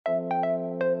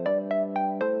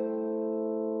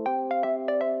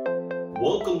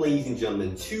Welcome, ladies and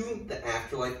gentlemen, to the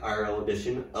Afterlife IRL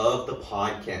edition of the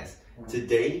podcast.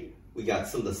 Today, we got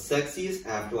some of the sexiest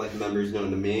Afterlife members known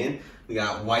to man. We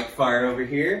got Whitefire over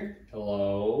here.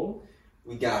 Hello.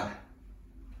 We got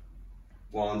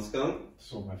Blonde Skunk.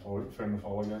 So my phone to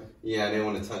fall again. Yeah, I didn't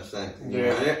want to touch that.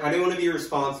 Yeah. I didn't want to be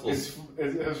irresponsible.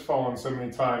 It has fallen so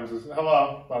many times.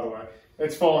 Hello, by the way.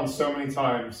 It's fallen so many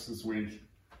times this week.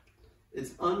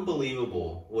 It's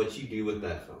unbelievable what you do with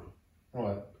that phone.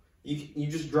 What? You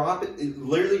just drop it. It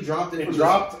literally dropped it. It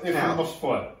dropped it from the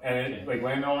foot, and it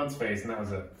landed on its face, and that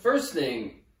was it. First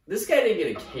thing, this guy didn't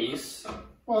get a case,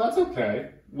 Well, that's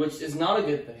okay. which is not a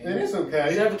good thing. It is You should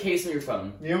okay. have a case on your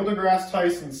phone. Neil deGrasse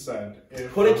Tyson said...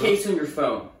 Put a case on your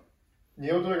phone.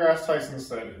 Neil deGrasse Tyson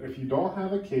said, if you don't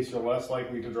have a case, you're less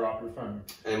likely to drop your phone.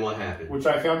 And what happened? Which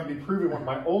I found to be proven with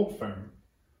my old phone.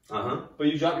 Uh-huh. But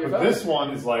you drop your But phone. this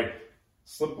one is like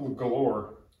slip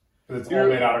galore. Because it's all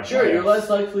made out of Sure, glass. you're less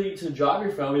likely to drop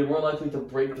your phone, but you're more likely to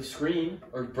break the screen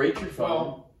or break your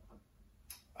phone.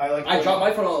 Well, I drop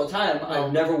my phone all the time. Well,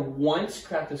 I've never once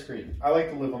cracked the screen. I like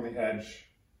to live on the edge.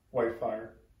 Whitefire.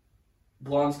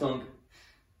 Blonde Skunk,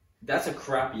 that's a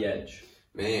crappy edge.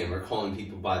 Man, we're calling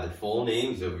people by their full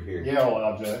names over here. Yeah,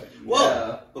 LJ.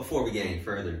 Well, before we get any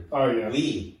further, Oh, yeah.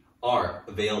 we are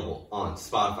available on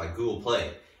Spotify, Google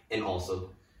Play, and also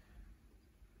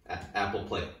Apple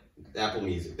Play. Apple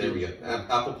Music. There we go.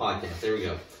 Apple Podcast. There we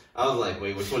go. I was like,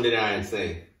 wait, which one did I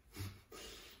say?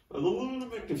 I was a little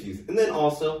bit confused. And then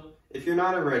also, if you're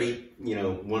not already,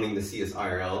 wanting to see us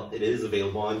IRL, it is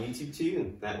available on YouTube too.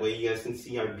 And that way you guys can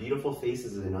see our beautiful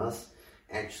faces and us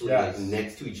actually Yes.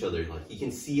 next to each other. Like you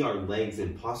can see our legs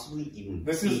and possibly even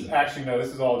This feet. is actually, no, this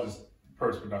is all just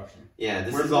post-production. Yeah,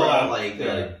 this We're is all not- like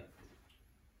yeah.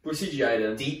 We're CGI'd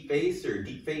in. deep face or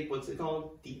deep fake. What's it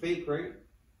called? Deep fake, right?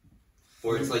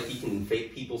 Where it's like you can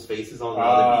fake people's faces on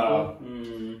other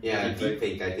people. Yeah, deep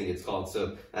fake, I think it's called.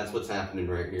 So that's what's happening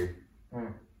right here.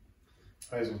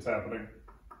 That is what's happening.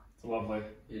 It's lovely.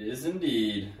 It is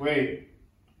indeed. Wait,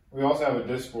 we also have a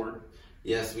Discord.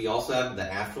 Yes, we also have the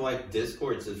Afterlife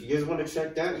Discord. So if you guys want to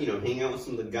check that, hang out with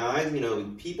some of the guys.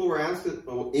 People were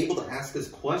able to ask us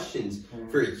questions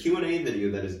for a Q&A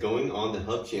video that is going on the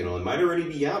Hub channel. It might already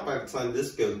be out by the time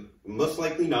this goes. Most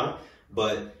likely not,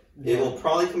 but it will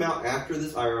probably come out after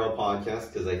this IRL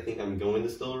podcast because I think I'm going to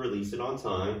still release it on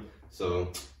time.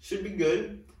 So should be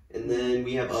good. And then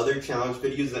we have other challenge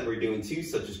videos that we're doing too,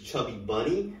 such as Chubby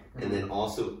Bunny and then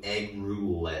also Egg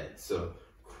Roulette. So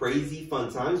crazy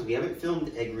fun times. We haven't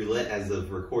filmed Egg Roulette as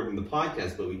of recording the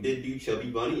podcast, but we did do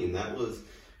Chubby Bunny, and that was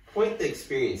quite the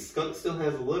experience. Skunk still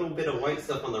has a little bit of white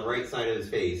stuff on the right side of his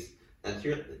face. That's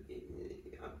you're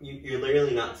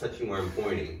literally not touching where I'm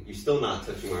pointing. You're still not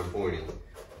touching where I'm pointing.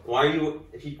 Why are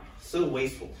you so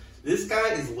wasteful? This guy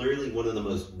is literally one of the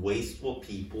most wasteful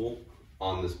people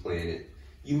on this planet.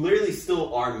 You literally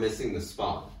still are missing the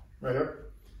spot. Right here.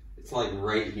 It's like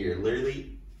right here.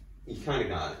 Literally, you kind of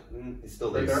got it. It's still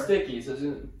there. It's sticky, so it's...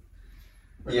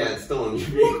 Yeah, it's still on your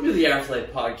Welcome to the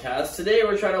Afterlife Podcast. Today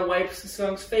we're trying to wipe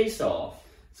Skunk's face off.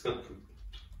 Skunk.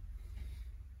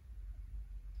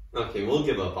 Okay, we'll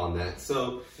give up on that.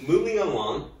 So, moving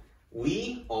along,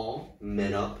 we all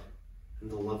met up in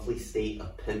the lovely state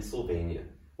of Pennsylvania,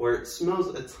 where it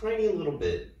smells a tiny little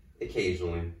bit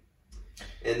occasionally.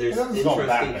 And there's It doesn't smell that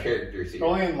interesting bad. characters here.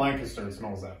 Only in Lancaster it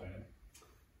smells that bad.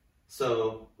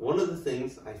 So, one of the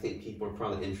things I think people are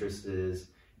probably interested in is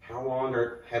how long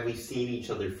have we seen each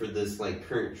other for this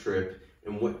current trip,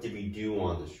 and what did we do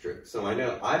on this trip? So I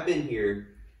know I've been here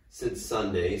since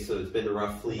Sunday, so it's been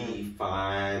roughly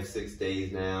 5-6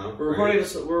 days now. We're recording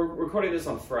this. We're recording this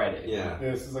on Friday. Yeah.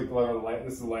 Yeah, this is this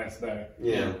is the last day.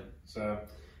 Yeah. So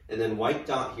And then White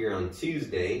got here on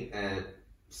Tuesday at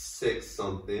 6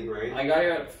 something, right? I got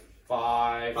here at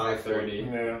 5:30.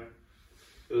 yeah.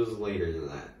 It was later than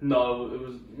that. No, it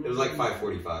was. It was like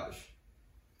 5:45.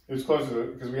 It was closer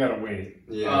because we had to wait.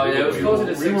 Yeah. It was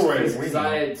closer to we were 6 waiting. because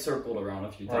I had circled around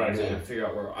a few times Right, to yeah. figure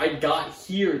out where I got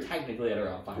here. Technically at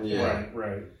around 5. Yeah.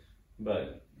 Right.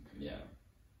 But yeah.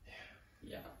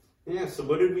 Yeah, so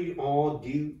what did we all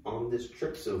do on this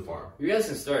trip so far? You guys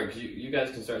can start because you guys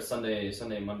can start Sunday,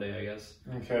 Monday, I guess.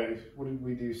 Okay. What did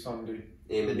we do Sunday?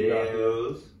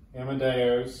 Amadeus.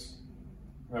 Amadeus.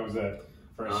 That was it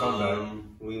for a Sunday.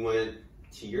 We went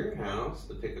to your house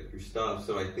to pick up your stuff,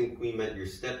 so I think we met your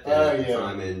stepdad Oh, at the yeah.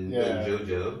 time and Yeah.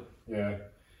 JoJo. Yeah. And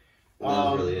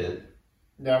that was really it.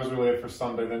 That was really it for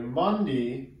Sunday. Then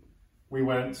Monday, we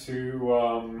went to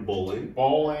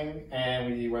Bowling.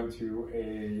 and we went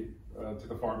to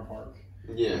the farm park,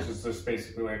 Yeah. which is just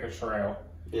basically like a trail.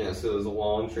 Yeah, so it was a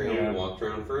long trail. Yeah. We walked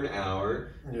around for an hour.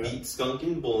 Yeah. Beat Skunk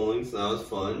in bowling, so that was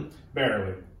fun.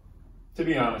 Barely. To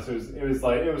be honest,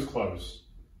 it was close.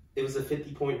 It was a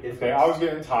 50-point difference. Okay, I was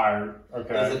getting tired. It was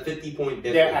Okay. a 50-point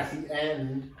difference. Yeah, at the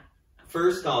end.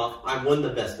 First off, I won the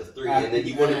best of 3, At and then the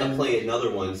you wanted to end. play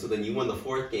another one, so then you won the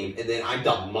 4th game, and then I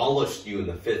demolished you in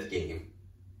the 5th game.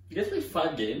 You guys played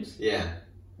 5 games? Yeah.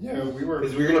 Yeah, we were.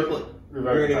 Because we were going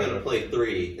very to competitive. play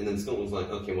 3, and then Scott was like,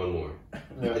 okay, one more.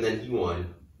 Yeah. And then he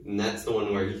won. And that's the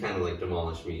one where he kind of like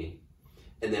demolished me.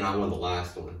 And then I won the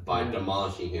last one by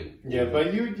demolishing him. Yeah,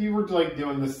 but you were like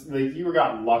doing this, like you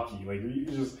got lucky. Like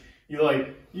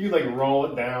you roll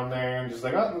it down there and just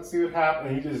like, oh, let's see what happens.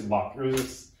 And he just luck. It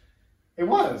was.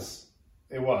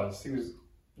 He was,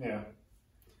 yeah.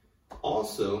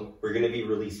 Also, we're going to be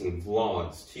releasing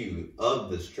vlogs too of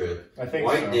this trip. I think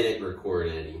White so. didn't record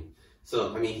any.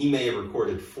 So, I mean, he may have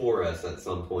recorded for us at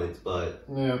some points, but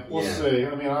Yeah, we'll Yeah. see.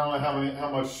 I mean, I don't know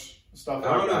how much stuff.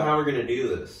 I don't know how we're going to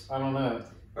do this. I don't know.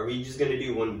 Are we just going to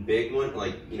do one big one,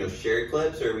 like, share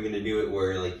clips, or are we going to do it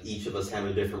where, like, each of us have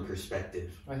a different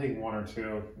perspective? I think 1 or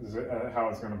 2 is how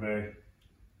it's going to be.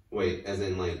 Wait, as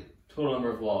in, like, Total number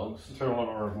of vlogs. Total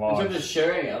number of In terms vlogs. of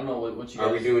sharing, I don't know what you guys...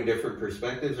 are we doing different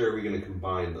perspectives, or are we going to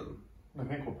combine them? I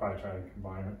think we'll probably try to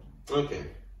combine it. Okay.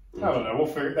 I don't know. We'll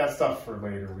figure that stuff for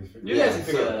later. We figure. You guys can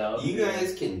figure that out. You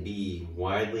guys can be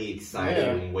widely excited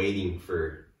Yeah. and waiting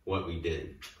for what we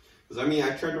did. Because, I mean,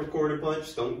 I tried to record a bunch.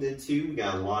 Skunk did too. We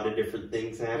got a lot of different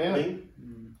things happening.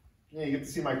 Yeah, you get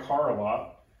to see my car a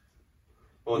lot.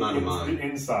 Well, not in It's mine. The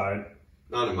inside.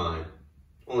 Not in mine.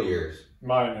 Only yours.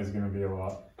 Mine is going to be a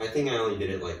lot. I think I only did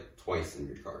it like twice in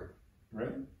your car.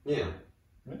 Really? Yeah.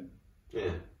 Really?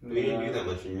 Yeah. We didn't do that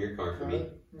much in your car for me.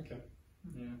 Okay.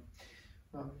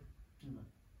 Yeah.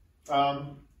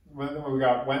 When we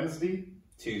got Wednesday.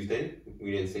 Tuesday.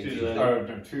 We didn't say Tuesday. Tuesday. Oh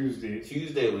no, Tuesday.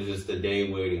 Tuesday was just a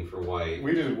day waiting for White.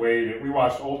 We just waited. We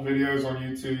watched old videos on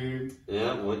YouTube.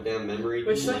 Yeah, went down memory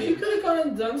Which, like, you lane. could have gone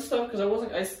and done stuff,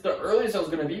 because the earliest I was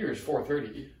going to be here is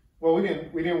 4:30. Well, we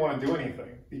didn't want to do anything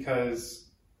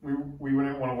because we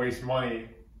wouldn't want to waste money,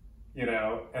 and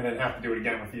then have to do it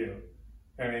again with you.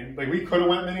 I mean, like we could have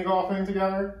went mini golfing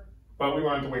together, but we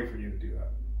wanted to wait for you to do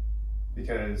that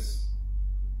because,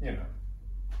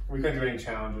 we couldn't do any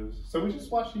challenges. So we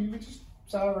just watched you. We just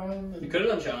sat around. You could have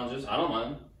done challenges. I don't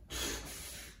mind.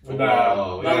 Whoa,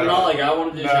 No, Not like I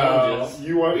want to do challenges.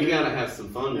 you want. We gotta have some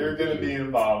fun. You're with gonna you. be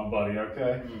involved, buddy.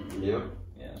 Okay. Yep.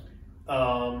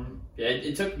 Yeah,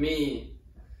 it took me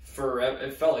forever.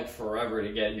 It felt like forever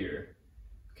to get here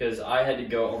because I had to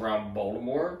go around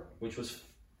Baltimore, which was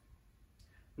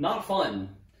not fun,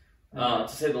 to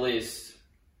say the least.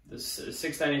 This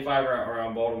 695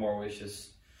 around Baltimore was just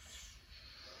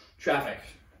traffic,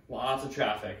 lots of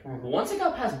traffic. Mhm. But once I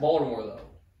got past Baltimore,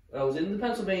 though, I was in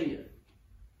Pennsylvania.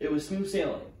 It was smooth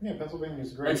sailing Yeah,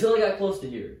 Pennsylvania's great. until I got close to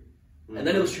here, and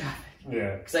then it was traffic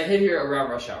Yeah. because I hit here around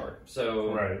rush hour.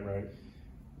 So Right. and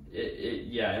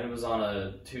it was on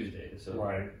a Tuesday, so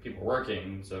Right. people were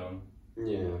working. So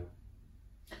Yeah.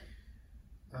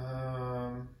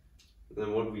 Um.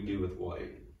 Then what did we do with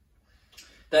White?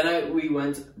 then we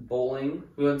went bowling.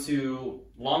 We went to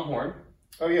Longhorn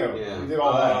Oh yeah. Yeah. We did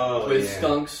all that. Oh, with yeah.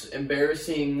 Skunk's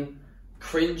embarrassing,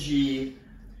 cringy,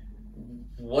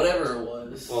 whatever it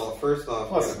was. Well, first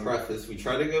off, we Listen. gotta preface, we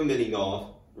tried to go mini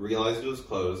golf, realized it was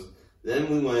closed. Then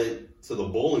we went to the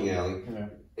bowling alley, Yeah.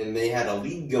 and they had a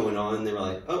league going on. And they were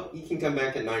like, "Oh, you can come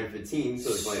back at 9:15."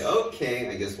 So it's like, okay,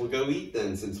 I guess we'll go eat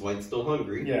then, since White's still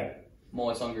hungry. Yeah. I'm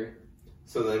always hungry.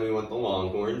 So then we went to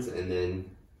Longhorns, and then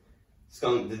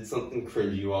Skunk did something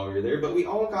cringy while we were there. But we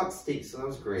all got steak, so that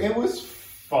was great. It was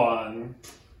fun.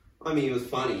 I mean, it was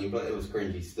funny, but it was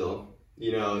cringy still.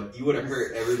 You would have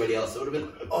hurt everybody else. It would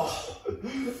have been, oh.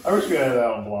 I wish we had that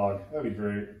on blog. That'd be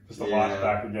great. Just to watch Yeah.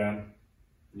 back again.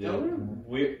 Yeah. That would have been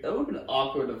weird. That would have been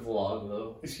awkward to vlog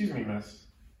though. Excuse me, miss.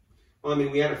 Well, I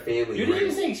mean, we had a family. You didn't right?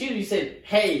 even say excuse me. You said,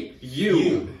 "Hey,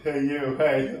 you." Hey, you.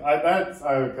 Hey.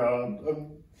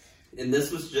 And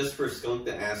this was just for Skunk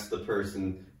to ask the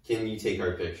person, "Can you take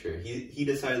our picture?" He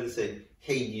decided to say,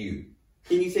 "Hey, you,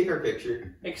 can you take our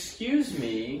picture?" Excuse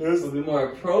me There's- would be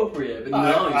more appropriate, but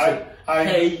no, you said,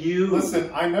 "Hey, you." Listen,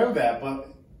 I know that, but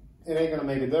it ain't gonna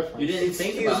make a difference. You didn't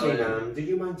think Excuse about me, it. ma'am. Do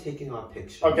you mind taking our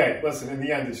picture? Okay, listen, in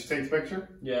the end, did she take the picture?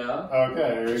 Yeah. Okay,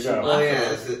 there you go. Oh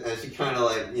yeah, as she kind of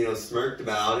like smirked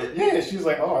about it. Yeah, she's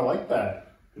like, oh, I like that.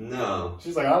 No,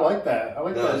 She's like, I like that. I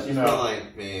like no, that, she's kind of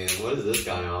like, man, what is this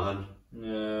guy on?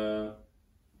 Yeah.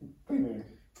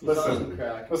 Listen,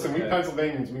 Crack. listen, we Okay.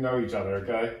 Pennsylvanians, we know each other,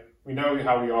 okay? We know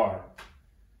how we are,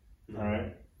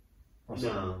 alright?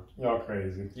 No, Y'all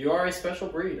crazy. You are a special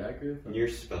breed. I agree with that. you're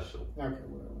special. Okay,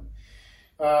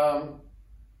 whatever.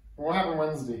 What happened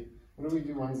Wednesday? What did we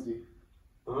do Wednesday?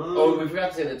 Oh, we forgot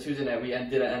to say that Tuesday night we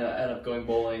did end up going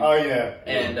bowling. Oh yeah.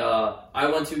 And I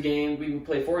won 2 games. We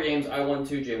played 4 games. I won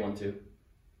 2. Jay won 2.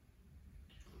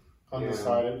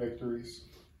 Undecided victories.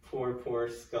 Poor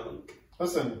skunk.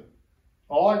 Listen,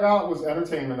 all I got was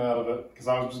entertainment out of it because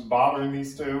I was just bothering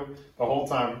these two the whole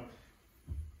time.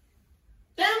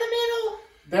 Down the middle.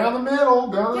 Down the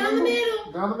middle. Down the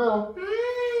middle. Down the middle.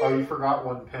 Oh, you forgot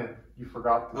one pin. You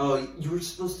forgot. Oh, you were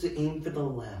supposed to aim for the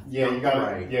left. Yeah, you not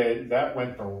got right. it. Yeah, that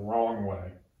went the wrong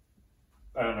way.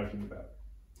 I don't know if you knew that.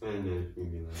 I know you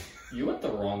mean that. You went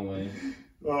the wrong way.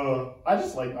 I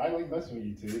like messing with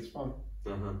you two. It's fun.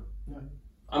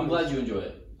 I'm glad you enjoy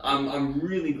it. I'm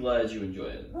really glad you enjoy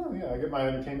it. Oh yeah, I get my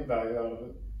entertainment value out of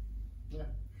it. Yeah.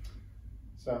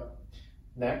 So,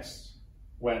 next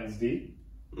Wednesday.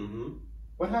 Mm-hmm.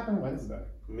 What happened Wednesday?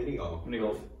 Mini golf. Mini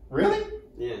golf. Really?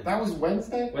 Yeah. That was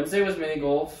Wednesday? Wednesday was mini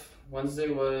golf. Wednesday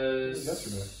was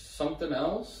Yesterday. something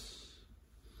else.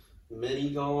 Mini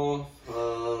golf.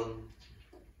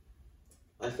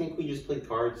 I think we just played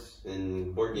cards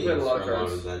and board We games played a lot of for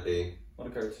cards. of that day. What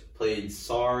are cards? Played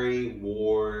Sorry,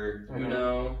 War,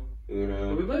 Uno. Did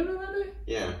Uno. we play Uno that day?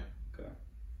 Yeah. Okay.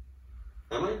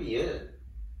 That might be it.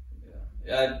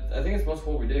 Yeah, I think it's most of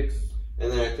what we did.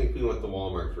 And then I think we went to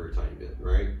Walmart for a tiny bit,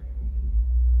 right?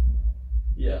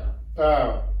 Yeah.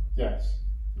 Oh, yes.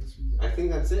 Yes, we did. I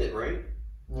think that's it, right?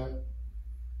 Yeah.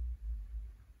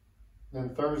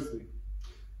 Then Thursday.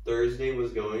 Thursday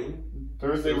was going.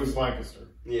 Thursday was Lancaster.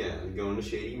 Yeah, going to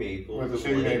Shady Maple. With the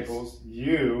Shady Maples.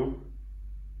 You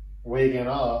waking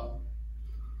up.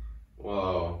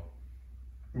 Whoa.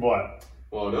 What?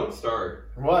 Whoa, don't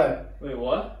start. What? Wait,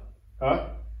 what? Huh?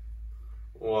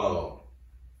 Whoa.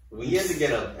 We had to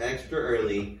get up extra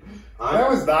early. That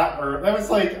was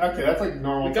like, okay, that's like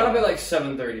normal. We got up time. at like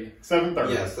 7:30.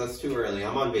 7:30. Yes, that's too early.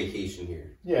 I'm on vacation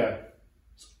here. Yeah.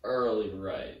 It's early,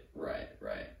 right.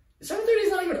 7:30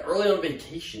 is not even early on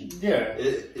vacation. Yeah.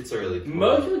 It's early.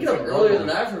 Most people get It's up like earlier normal. than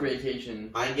that for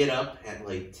vacation. I get up at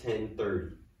like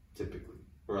 10:30, typically,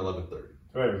 or 11:30 Today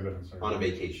was different, sorry. on a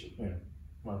vacation.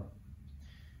 Well,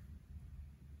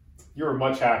 you were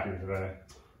much happier today.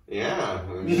 Yeah.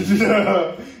 I mean,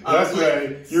 Yesterday,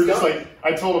 like, you were just like,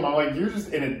 I told him, I'm like, you're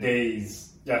just in a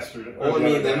daze yesterday. well, I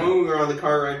mean, then when we were on the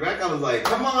car ride back, I was like,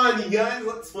 come on, you guys,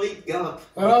 let's wake up.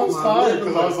 And I was Come on, tired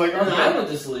because I was like, And I okay. went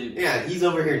to sleep. Yeah, he's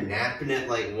over here napping at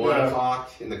like 1 Yeah.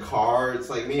 o'clock in the car. It's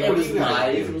like, man, It what was are you guys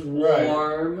nice. It doing? was Right.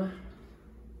 warm.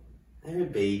 They're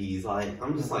babies. Like,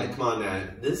 I'm just like, come on now.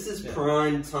 This is Yeah.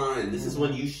 prime time. This is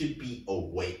when you should be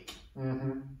awake.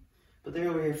 Mm-hmm. But they're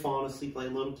over here falling asleep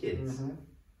like little kids. Mm-hmm.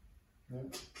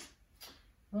 Yep.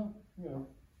 Well, you know.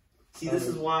 See, this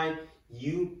is why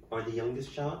you are the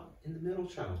youngest child and the middle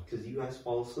child. Because you guys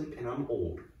fall asleep and I'm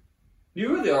old.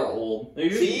 You really are old.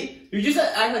 See? You just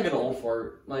act like an old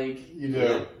fart. Like, You do.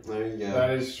 Yeah, there you go.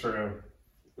 That is true.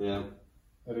 Yeah.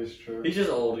 That is true. he's just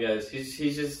old, guys. He's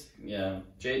just, yeah.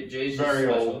 Jay's just Very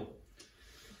special. old.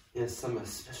 Yes, I'm a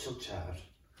special child.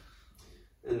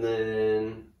 And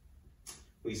then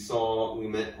we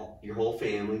met your whole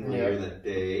family later that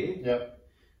day. Yep.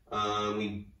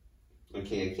 I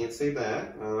can't say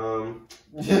that.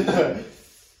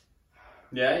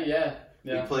 Yeah.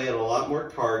 We played a lot more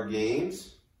card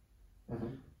games.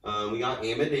 Mhm. We got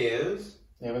Amadeus.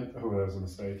 Damn it. Oh, that was a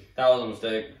mistake. That was a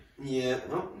mistake. Yeah, I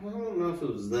don't know if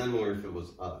it was them or if it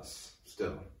was us.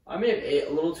 Still, I may have ate a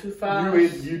little too fast.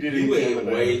 You did you it. ate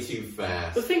way too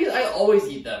fast. The thing is, I always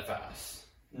eat that fast.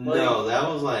 No, that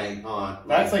was like on.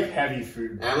 That's like heavy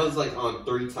food. That was like on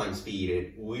 3 times speed.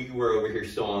 And we were over here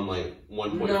still on like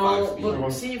 1.5 No, speed.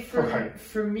 but see,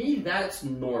 for me, that's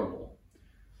normal.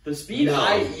 The speed No.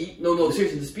 I eat... No,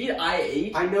 seriously, the speed I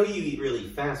ate... I know you eat really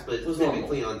fast, but It was it's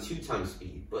technically on 2 times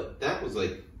speed. But that was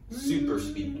like super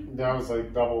speed. That was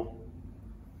like double.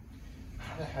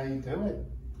 How the hell you do it?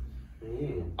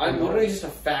 Man. I'm literally just a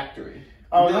factory.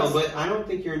 Oh, no, that's, but I don't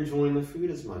think you're enjoying the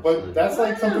food as much. but then. that's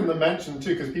like something to mention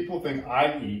too, because people think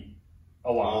I eat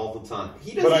a lot. all the time.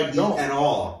 He But I doesn't don't. eat at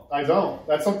all. I don't.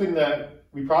 That's something that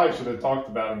we probably should have talked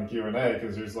about in the Q&A,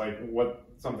 because there's like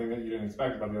something that you didn't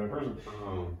expect about the other person.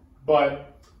 Oh.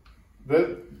 But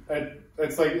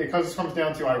it's like it comes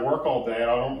down to I work all day, I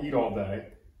don't eat all day,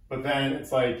 but then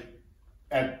it's like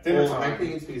at dinner Well, I time.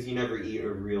 think it's because you never eat a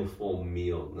real full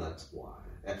meal, and that's why.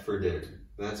 For dinner.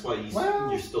 That's why Well-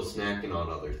 you're still snacking on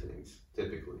other things,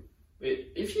 typically.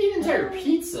 If you eat an entire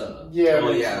pizza... Yeah, Oh,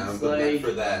 but yeah, it's but like-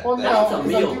 for that. Well, That's no, a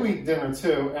because I meal. do eat dinner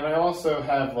too, and I also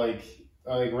have like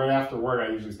right after work,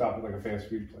 I usually stop at like a fast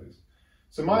food place.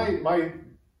 So my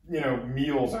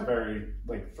meals are very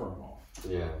like thrown off.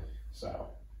 Yeah. So,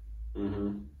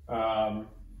 Mm-hmm. um,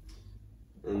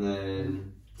 And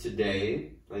then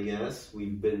today, I guess,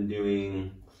 we've been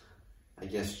doing, I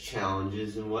guess,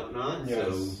 challenges and whatnot. Yes.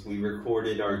 So we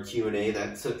recorded our Q&A.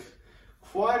 That took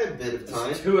quite a bit of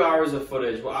time. It's 2 hours of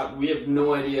footage. Well, we have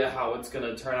no idea how it's going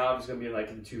to turn out. It's going to be like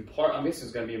in 2 parts. I guess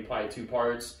it's going to be in probably 2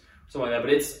 parts, something like that.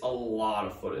 But it's a lot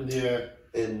of footage. Yeah.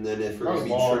 And then if we're That going to was be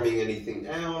long. trimming anything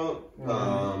out,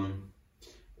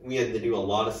 we had to do a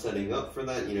lot of setting up for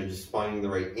that. Just finding the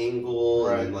right angle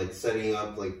Right. and then like setting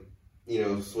up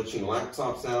switching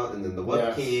laptops out and then the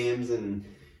Yes. webcams and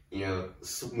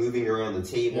moving around the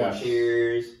table and Yes.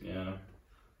 chairs.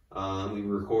 Yeah. We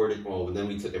recorded. Well, then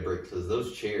we took a break because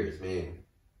those chairs, man,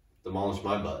 demolished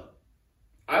my butt.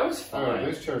 I was Oh, fine.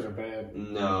 those chairs are bad.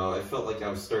 No, I felt like I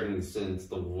was starting to sense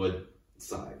the wood It's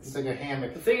sides. like a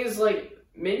hammock. The thing is, like,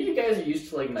 maybe you guys are used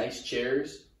to, like, nice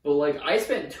chairs, but, like, I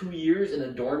spent 2 years in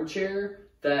a dorm chair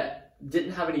that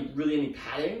didn't have any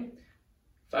padding.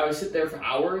 So I would sit there for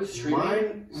hours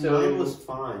streaming. Mine was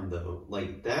fine though.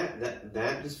 Like that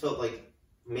just felt like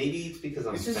maybe it's because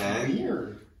I'm It's just fat,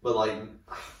 weird. but like,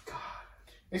 oh, God.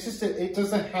 It's just that it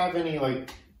doesn't have any like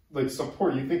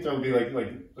support. You think there would be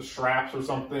like straps or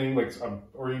something,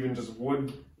 or even just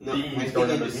wood. No, Beans I think going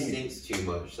it just underneath. sinks too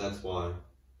much. That's why.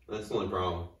 That's the only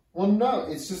problem. Well, no,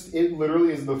 it's just it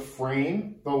literally is the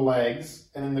frame, the legs,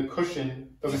 and then the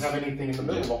cushion doesn't have anything in the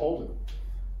middle to hold it.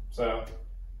 So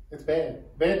it's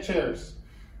bad. Bad chairs.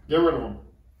 Get rid of them.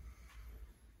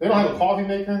 They don't have a coffee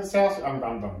maker in this house. I'm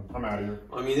done. I'm out of here.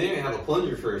 I mean, they didn't have a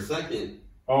plunger for a second.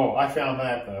 Oh, I found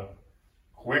that though.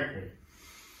 Quickly.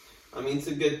 I mean, it's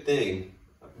a good thing.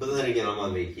 But then again, I'm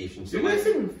on vacation, so You guys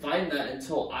didn't find that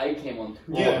until I came on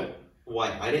tour. Yeah.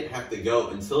 why? I didn't have to go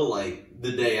until like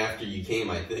the day after you came,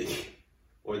 I think,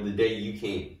 or the day you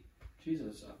came.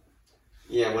 Jesus.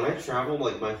 Yeah, when I travel,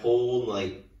 like my whole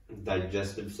like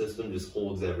digestive system just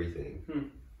holds everything.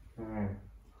 Mm.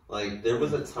 Like there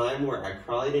was a time where I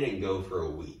probably didn't go for a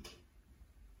week,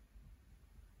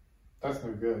 That's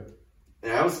no good.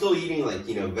 and I was still eating like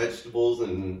vegetables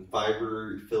and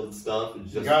fiber-filled stuff, and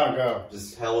You gotta go.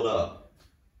 just held up.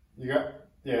 Yeah,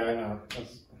 I know.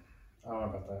 I don't know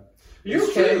about that. You're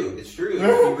It's okay. true. It's true. If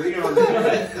you read it on the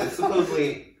internet, that's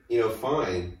supposedly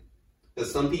fine.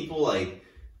 Because some people like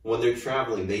when they're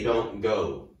traveling, they don't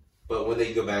go, but when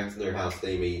they go back to their house,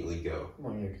 they immediately go.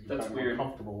 Well, yeah, 'cause you're That's kinda more weird.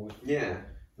 comfortable with Yeah.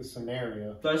 the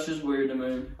scenario. That's just weird to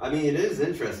me. I mean, it is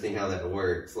interesting how that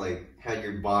works. Like how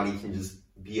your body can just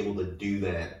be able to do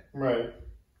that Right.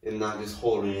 and not just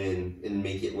hold it in and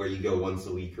make it where you go once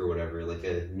a week or whatever, like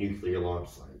a nuclear launch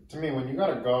site. To me, when you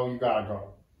gotta go, you gotta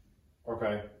go.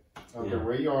 Okay. I don't care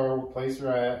where you are, what place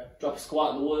you're at. Drop a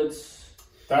squat in the woods,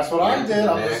 That's what I did.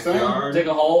 I'm just saying. Backyard. dig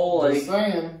a hole, Just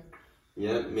like saying.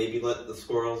 Yeah, maybe let the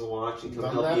squirrels watch and come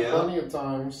Done help that you out. plenty of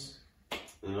times.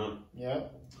 Yeah.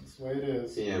 Yep. That's the way it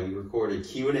is. So yeah, we recorded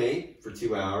Q&A for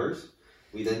 2 hours.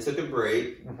 We then took a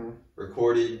break, Mhm.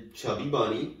 recorded Chubby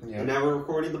Bunny, Yeah. and now we're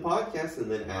recording the podcast. And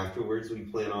then afterwards, we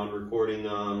plan on recording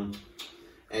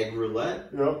Egg Roulette.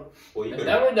 Yep. Well, you and better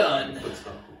then we're done. Let's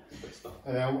stop. Let's stop.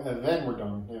 And then we're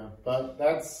done. Yeah. But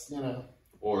that's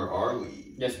Or are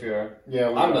we? Yes, we are. Yeah.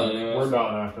 I'm done anyways. We're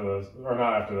done after this, or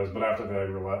not after this, but after the egg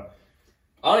roulette.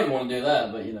 I don't even want to do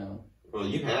that, but Well,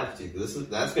 you have to.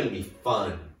 That's going to be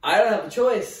fun. I don't have a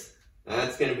choice.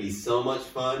 That's going to be so much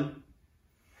fun.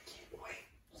 I can't wait.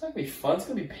 It's not gonna be fun. It's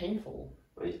gonna be painful.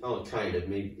 Oh, kind of.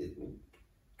 Maybe it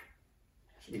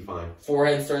should be fine.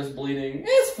 Forehead starts bleeding.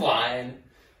 It's fine.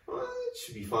 Well, it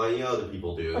should be fine. Other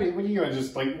people do it. What are you gonna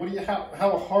just like?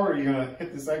 How hard are you gonna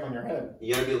hit this egg on your head?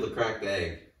 You got to be able to crack the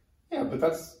egg. Yeah, but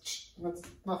that's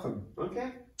nothing.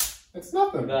 Okay. It's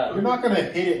nothing. That- You're not gonna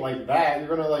hit it like that.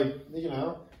 You're gonna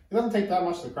it doesn't take that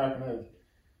much to crack an egg.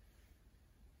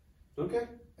 Okay.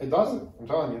 It doesn't. I'm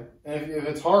telling you. And if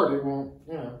it's hard, it won't.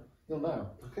 You'll know.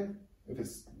 Okay. If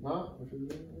it's not,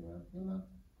 you'll know.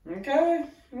 Okay.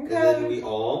 And then we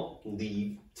all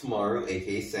leave tomorrow,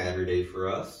 aka Saturday for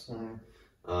us.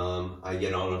 Mhm. I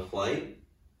get on a flight.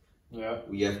 Yeah.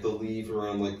 We have to leave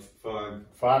around like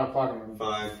 5:00 in the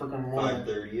Five- freaking morning.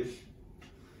 5:30ish.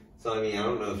 So I mean, I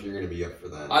don't know if you're gonna be up for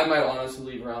that. I might honestly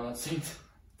leave around that same time.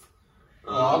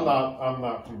 No, I'm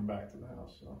not coming back to the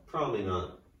house. So Probably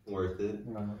not worth it.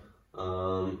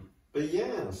 no. But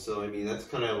yeah, so I mean, that's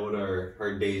kind of what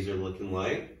our days are looking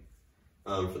like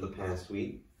for the past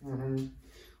week. Mm-hmm.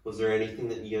 Was there anything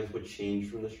that you guys would change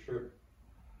from this trip?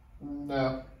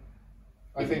 No.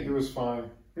 I think it was fine.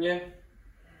 Yeah.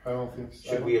 I don't think.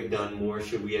 Should we have done more?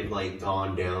 Should we have like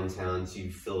gone downtown to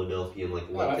Philadelphia and like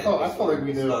Yeah, looked I at felt the like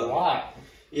we did a stuff? lot.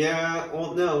 Yeah,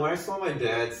 well, no. When I saw my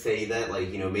dad say that, like,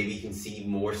 maybe you can see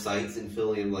more sights in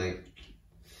Philly, I'm like,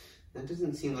 that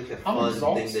doesn't seem like a I'm fun thing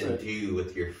to exhausted. do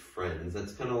with your friends.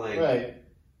 That's kind of like, Right.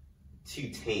 too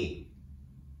tame.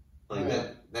 Like Yeah.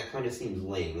 that kind of seems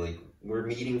lame. Like we're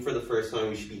meeting for the first time,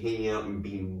 we should be hanging out and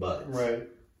being buds. Right.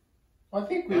 I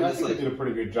think we did a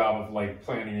pretty good job of like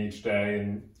planning each day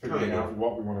and figuring out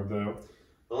what we want to do.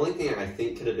 The only thing I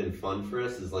think could have been fun for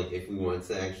us is like if we went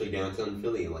to actually downtown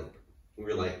Philly, like we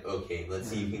were like, okay, let's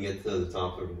see if we can get to the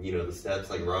top of the steps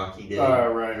like Rocky did.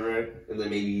 Right. And then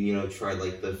maybe try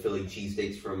like the Philly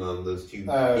cheesesteaks from those two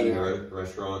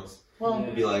restaurants. Well,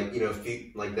 It'd be like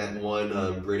like that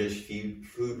one British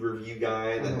food review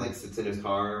guy that like sits in his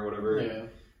car or whatever. Yeah.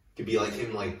 Could be like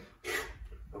him, like,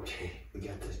 okay, we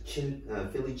got the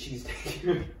Philly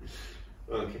cheesesteak.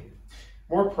 Okay.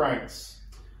 More pranks.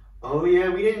 Oh yeah,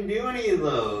 we didn't do any of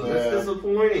those. Yeah. That's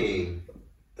disappointing.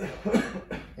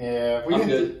 Yeah,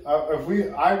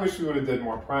 I wish we would have did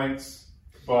more pranks,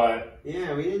 but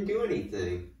yeah, we didn't do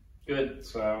anything. Good.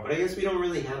 So But I guess we don't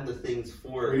really have the things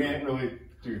for it. we didn't really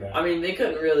do that. I mean, they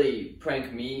couldn't really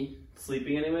prank me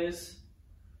sleeping anyways.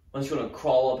 Unless you want to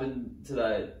crawl up into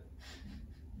that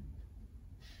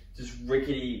just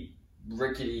rickety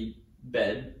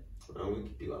bed. Oh, we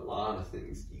could do a lot of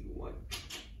things.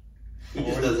 He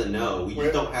just doesn't know. We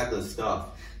just don't have the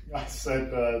stuff. I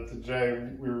said to Jay,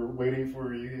 we were waiting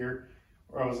for you here,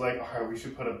 where I was like, all right, we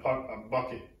should put a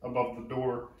bucket above the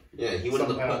door. Yeah, he wanted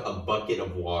to put a bucket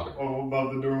of water.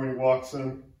 Above the door when he walks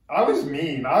in. I was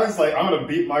mean. I was like, I'm going to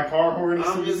beat my car horn.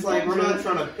 I'm just like, we're not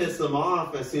trying to piss him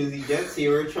off as soon as he gets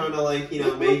here. We're trying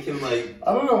to make him like...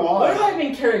 I don't know why. What if I've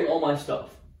been carrying all my stuff?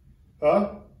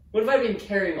 Huh? What if I've been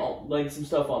carrying some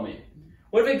stuff on me?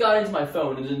 What if it got into my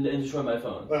phone and destroyed my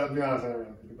phone? To be honest, I didn't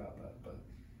really think about that, but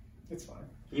it's fine.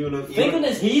 Thank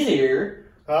goodness he's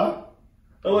here. Huh?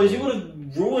 Otherwise, you would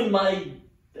have ruined my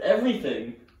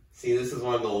everything. See, this is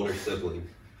why I'm the older sibling.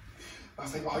 I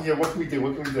was like, oh yeah, what can we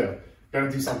do?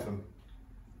 Gotta do something.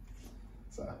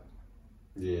 So.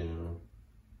 Yeah.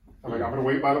 I'm like, I'm gonna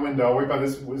wait by the window. Wait by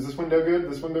this. Is this window good?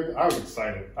 This window good? I was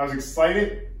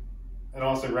excited. And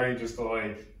also ready just to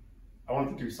I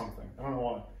wanted to do something. I don't know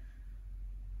why.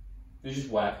 You just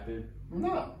whack, dude.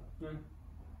 No.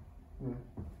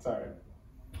 It's alright.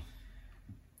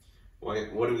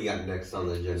 What do we got next on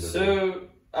the agenda? So,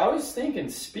 I was thinking,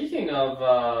 speaking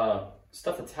of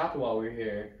stuff that's happened while we were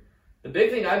here, the big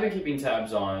thing I've been keeping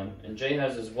tabs on, and Jay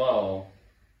has as well,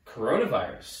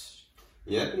 coronavirus.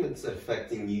 Yep, and it's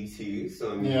affecting you too,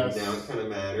 so now it kind of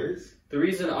matters. The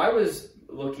reason I was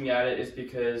looking at it is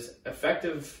because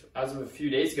effective as of a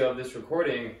few days ago of this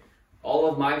recording, all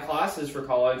of my classes for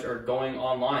college are going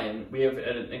online. We have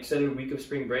an extended week of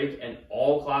spring break, and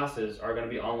all classes are going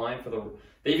to be online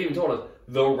they've even told us,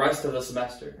 the rest of the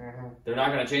semester. Mm-hmm. They're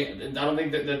not going to change. I don't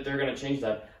think that they're going to change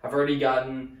that. I've already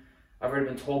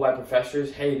been told by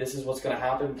professors, hey, this is what's going to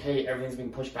happen. Hey, everything's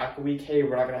being pushed back a week. Hey,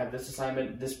 we're not going to have this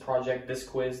assignment, this project, this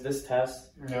quiz, this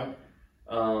test. Yeah.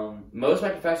 Most of my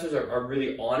professors are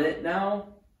really on it now,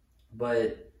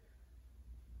 but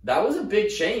that was a big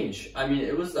change. I mean,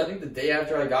 it was, I think, the day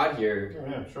after I got here.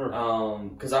 Yeah, sure.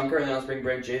 Because I'm currently on spring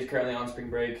break. Jay's currently on spring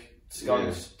break.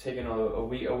 Skunk's taking a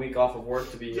week off of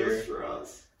work to be here. Just for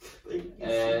us.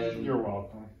 And you're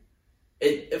welcome.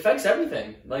 It affects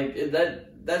everything.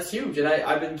 That's huge. And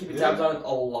I've been keeping tabs on it. A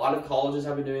lot of colleges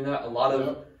have been doing that. A lot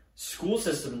of school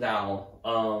systems now,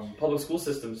 public school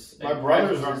systems. My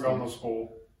brothers aren't going to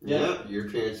school. Yeah, your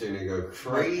parents are going to go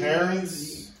crazy. My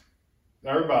parents,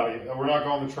 everybody. We're not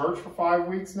going to church for 5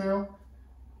 weeks now.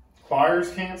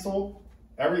 Choir's canceled.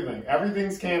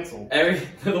 Everything's canceled.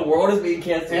 The world is being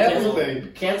canceled.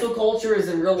 Everything. Cancel culture is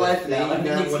in real life now.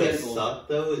 What would suck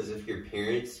though is if your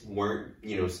parents weren't,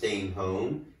 staying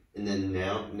home, and then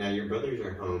now your brothers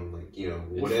are home.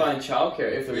 What if find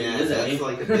childcare if there is any?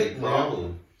 That's a big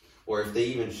problem. Or if they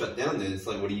even shut down, then it's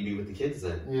what do you do with the kids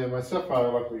then? Yeah, my stepfather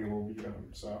luckily will be home,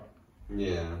 so.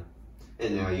 Yeah.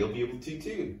 And now you'll be able to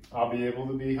too. I'll be able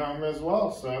to be home as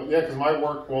well. So yeah, because my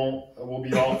work will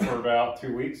be off for about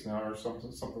 2 weeks now, or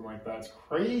something like that. It's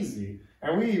crazy,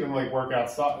 and we even work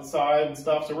outside and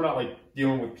stuff. So we're not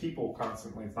dealing with people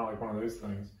constantly. It's not one of those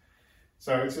things.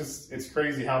 So it's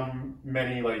crazy how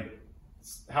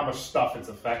how much stuff it's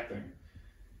affecting.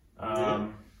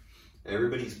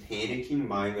 Everybody's panicking,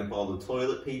 buying up all the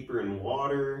toilet paper and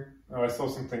water. Oh, I saw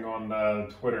something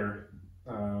on Twitter.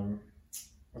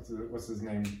 What's his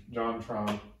name? John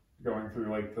Trump going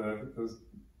through the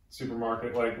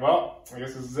supermarket. Well, I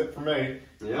guess this is it for me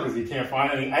because he can't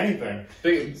find anything.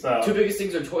 Two biggest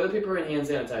things are toilet paper and hand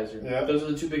sanitizer. Yeah. Those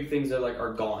are the two big things that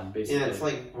are gone basically. Yeah, it's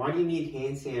why do you need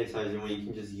hand sanitizer when you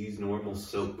can just use normal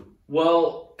soap?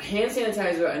 Well, hand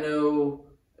sanitizer, I know.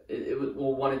 A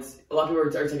lot of people are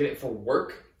taking it for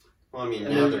work. Well, I mean,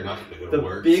 And now then they're not going to go The to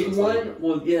work. big so it's one, like,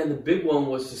 well, yeah, and the big one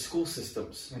was the school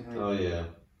systems. oh, yeah.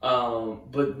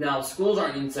 But now schools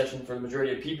aren't in session for the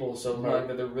majority of people, so it's not like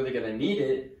that they're really going to need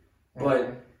it.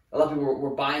 But a lot of people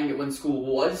were buying it when school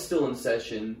was still in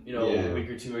session, a week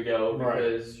or two ago,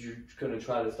 because you're going to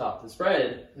try to stop the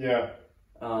spread. Yeah.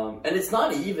 And it's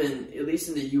not even, at least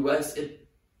in the U.S.,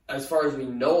 as far as we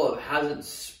know of, hasn't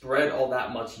spread all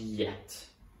that much yet.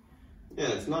 Yeah,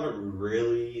 it's not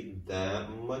really that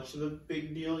much of a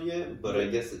big deal yet, but I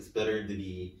guess it's better to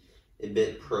be a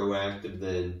bit proactive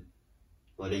than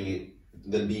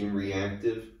being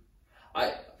reactive.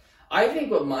 I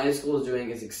think what my school is doing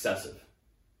is excessive.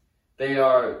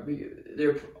 They're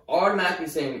automatically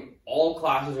saying all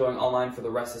classes are going online for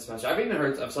the rest of the semester. I've even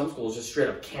heard of some schools just straight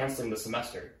up canceling the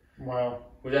semester. Wow.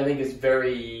 Which I think is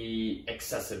very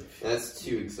excessive. That's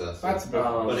too excessive. That's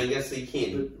about but I guess they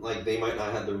can't, they might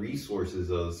not have the resources,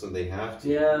 though, so they have to.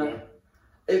 Yeah.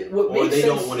 Or they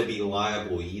don't want to be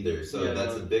liable either, so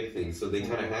that's a big thing, so they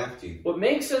kind of have to. What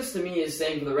makes sense to me is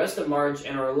saying for the rest of March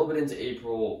and a little bit into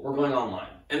April, we're going online.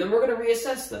 And then we're going to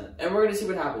reassess then, and we're going to see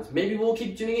what happens. Maybe we'll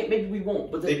keep doing it, maybe we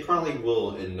won't. But they probably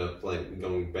will end up,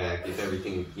 going back if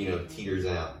everything, teeters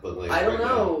out. But, I don't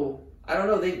know. I don't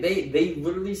know. They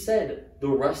literally said the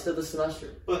rest of the semester.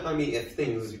 But, I mean, if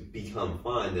things become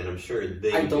fine, then I'm sure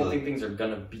they I don't think things are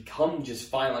going to become just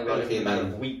fine like that in a matter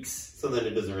of weeks. So then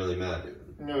it doesn't really matter.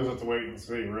 You just have to wait and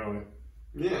see, really.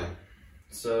 Yeah.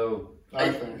 So,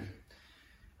 I think.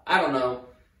 I don't know.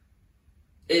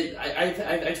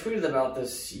 I tweeted about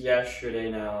this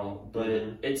yesterday now, but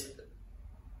it's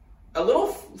a little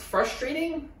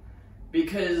frustrating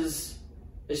because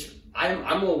I'm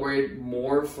a little worried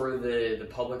more for the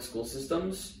public school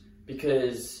systems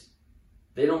because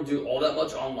they don't do all that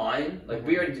much online. Like,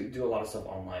 we already do a lot of stuff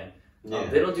online. Yeah.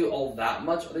 They don't do all that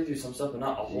much. They do some stuff, but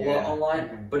not a whole lot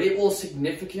online. But it will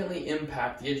significantly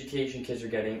impact the education kids are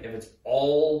getting if it's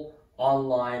all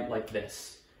online like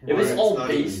this. If it's all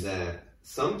based... Even that.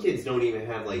 Some kids don't even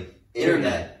have,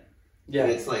 internet. Yeah.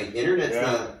 And it's internet's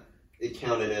not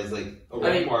counted as, a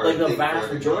required thing. The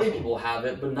vast majority of people have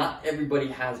it, but not everybody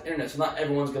has internet, so not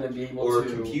everyone's going to be able to... Or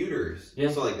computers. Yeah.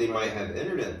 So, they might have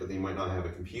internet, but they might not have a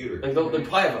computer. They'll probably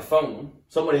have a phone.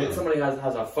 Somebody has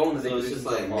a phone that they use. So it's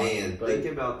just man, but... think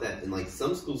about that. And,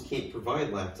 some schools can't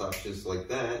provide laptops just like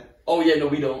that. Oh, yeah, no,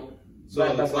 we don't.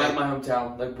 So that's my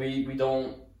hometown. We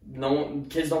don't...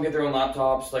 kids don't get their own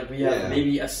laptops. We have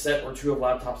maybe a set or two of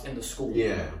laptops in the school.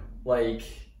 Yeah.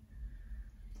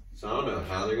 So I don't know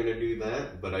how they're going to do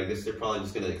that, but I guess they're probably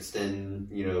just going to extend,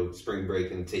 spring break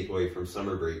and take away from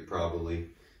summer break, probably.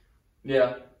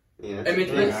 Yeah. Yeah,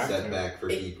 it's a setback for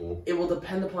people. It will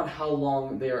depend upon how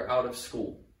long they are out of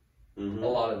school. Mm-hmm. A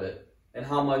lot of it. And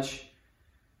how much...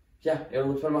 Yeah, it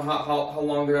will depend on how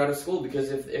long they're out of school, because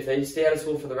if they stay out of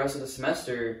school for the rest of the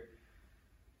semester...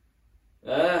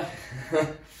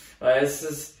 it's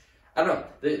just... I don't know.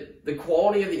 The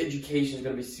quality of the education is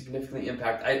going to be significantly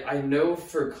impacted. I know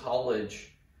for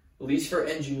college, at least for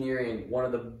engineering, one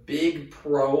of the big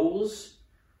pros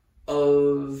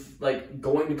of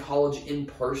going to college in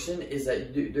person is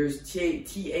that there's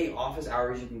TA office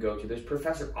hours you can go to. There's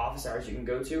professor office hours you can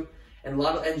go to. And a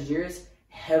lot of engineers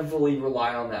heavily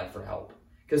rely on that for help.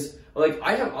 Because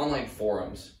I have online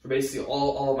forums for basically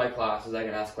all of my classes I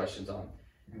can ask questions on.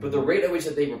 Mm-hmm. But the rate at which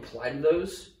that they reply to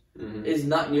those is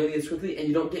not nearly as quickly, and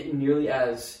you don't get nearly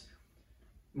as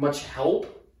much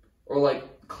help or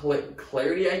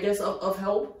clarity, I guess, of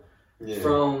help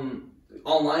from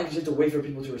online, because you have to wait for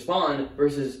people to respond,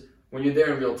 versus when you're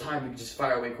there in real time, you can just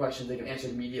fire away questions, they can answer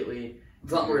immediately.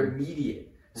 It's a lot more immediate.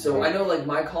 So I know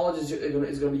my college is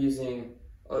going to be using,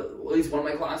 at least one of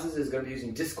my classes is going to be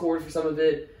using Discord for some of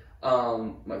it.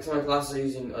 Some of my classes are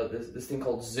using this thing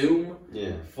called Zoom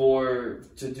to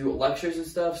do lectures and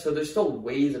stuff. So there's still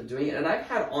ways of doing it. And I've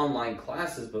had online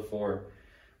classes before,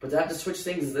 but to have to switch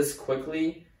things this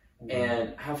quickly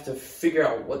and have to figure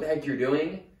out what the heck you're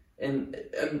doing. And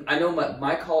I know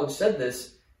my college said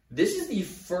this. This is the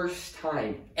first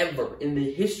time ever in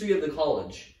the history of the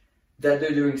college that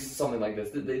they're doing something like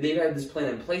this. They've had this plan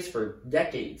in place for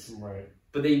decades. Right.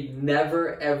 But they've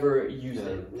never, ever used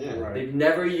it. Yeah. Right. They've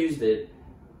never used it.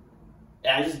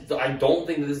 I don't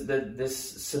think that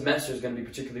this semester is going to be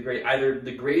particularly great. Either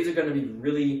the grades are going to be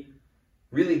really,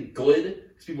 really good,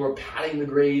 because people are padding the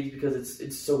grades because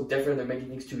it's so different, they're making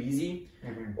things too easy,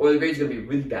 or the grades are going to be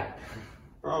really bad.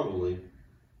 Probably.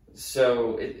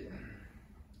 So,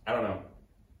 I don't know.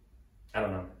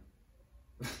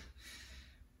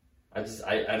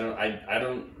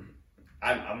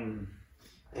 I'm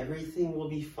Everything will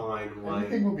be fine.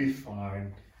 Everything will be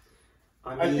fine.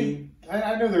 I mean,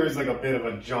 I know there is a bit of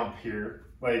a jump here,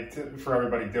 for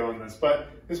everybody doing this. But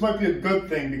this might be a good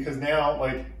thing because now,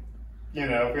 like, you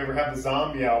know, if we ever have the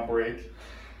zombie outbreak,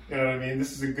 you know what I mean?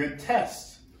 This is a good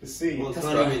test to see. Well, it's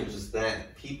not even just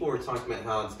that. People are talking about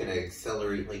how it's going to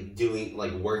accelerate,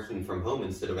 like, working from home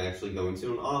instead of actually going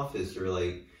to an office or,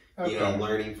 like, you know,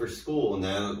 learning for school.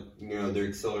 Now, you know, they're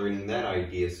accelerating that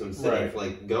idea. So instead of,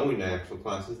 like, going to actual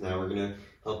classes, now we're going to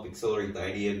help accelerate the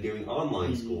idea of doing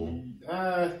online school.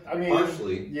 I mean,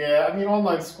 partially. Yeah, I mean,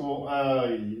 online school,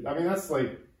 I mean, that's,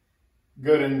 like,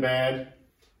 good and bad.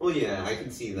 Well, yeah, I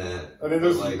can see that. I mean,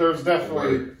 there's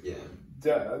definitely, yeah.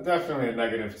 Definitely a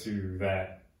negative to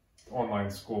that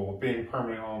online school, being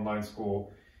permanent online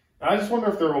school. I just wonder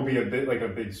if there will be a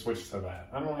big switch to that.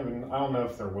 I don't know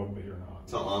if there will be or not.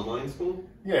 To online school?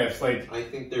 Yeah, it's like... I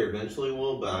think there eventually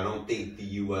will, but I don't think the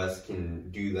U.S.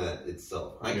 can do that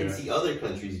itself. I can see other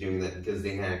countries doing that because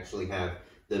they actually have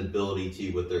the ability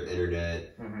to with their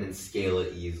internet and scale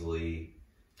it easily.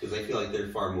 Because I feel like they're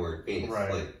far more advanced.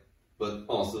 Right. Like, but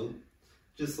also,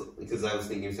 just because I was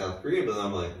thinking of South Korea, but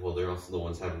I'm like, well, they're also the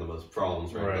ones having the most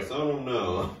problems right now, so I don't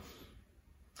know.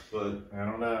 But I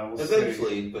don't know. We'll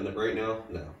eventually, see. But right now,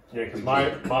 no. Yeah, because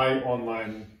my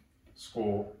online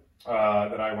school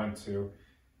that I went to,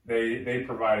 they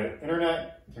provided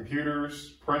internet,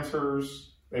 computers,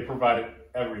 printers. They provided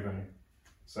everything.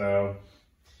 So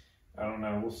I don't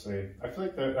know. We'll see. I feel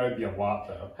like that'd be a lot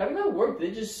though. How did that work?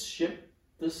 They just ship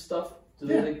this stuff. Do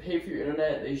they like, pay for your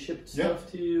internet? They ship stuff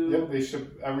to you. Yep. They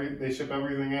ship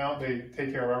everything out. They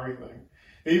take care of everything.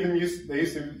 They used to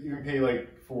even pay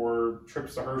like for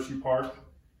trips to Hershey Park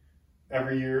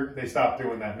every year. They stopped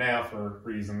doing that now for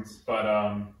reasons. But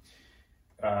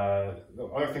the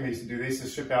other thing they used to do, they used to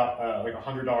ship out like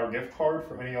 $100 gift card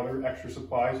for any other extra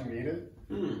supplies you needed.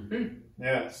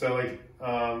 Yeah. So like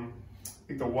I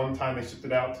think the one time they shipped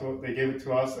it out they gave it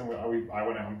to us, and I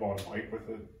went out and bought a bike with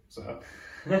it. So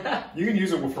you can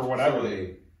use it for whatever. So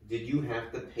wait, did you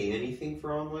have to pay anything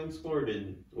for online school, or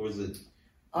was it?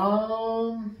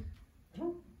 I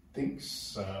don't think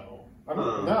so. I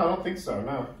don't think so.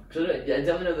 No. I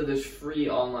definitely know that there's free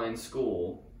online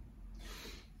school.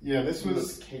 Yeah, this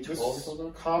was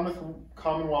K-12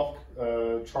 Commonwealth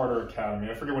Charter Academy.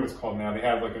 I forget what it's called now. They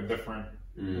have like a different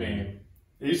name.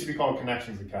 It used to be called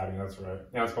Connections Academy. That's right.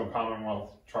 Now it's called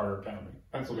Commonwealth Charter Academy,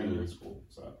 Pennsylvania school.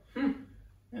 So,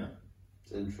 yeah,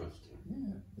 it's interesting.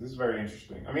 Yeah, this is very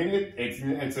interesting. I mean,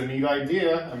 it's a neat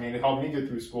idea. I mean, it helped me get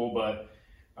through school, but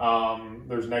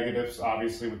there's negatives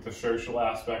obviously with the social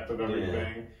aspect of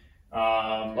everything. A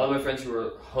lot of my friends who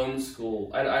were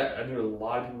homeschooled, I knew a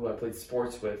lot of people who I played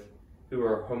sports with who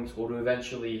were homeschooled who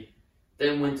eventually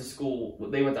then went to school.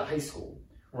 They went to high school.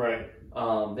 Right.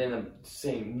 They ended up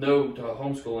saying no to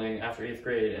homeschooling after 8th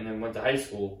grade and then went to high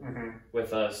school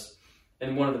with us.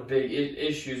 And one of the big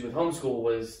issues with homeschool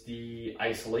was the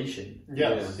isolation.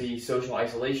 Yes. The social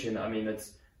isolation. I mean,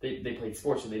 they played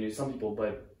sports, so they knew some people,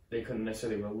 but they couldn't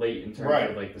necessarily relate in terms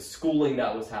of like the schooling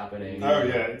that was happening. Oh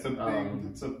yeah, it's no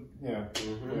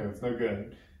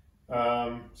good.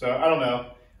 So I don't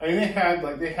know. I mean,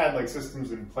 they had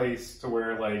systems in place to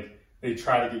where like they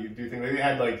try to get you to do things. They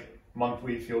had like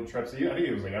monthly field trips. I think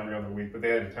it was like every other week, but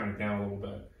they had to tone it down a little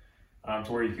bit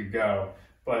to where you could go.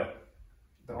 But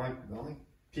the only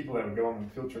people that would go on the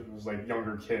field trip was like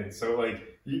younger kids. So like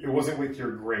it wasn't with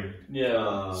your grade.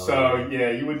 Yeah. So yeah,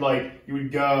 you would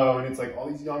go and it's like all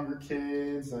these younger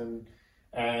kids and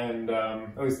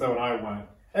at least when I went,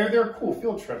 and they were cool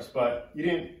field trips, but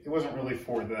it wasn't really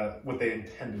for what they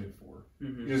intended it for.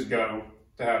 You just go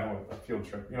to have a field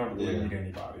trip. You don't really meet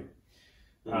anybody.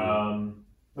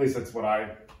 At least that's what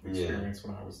I experienced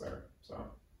when I was there. So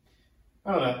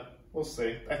I don't know. We'll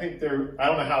see. I think I don't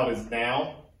know how it is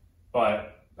now,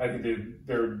 but I think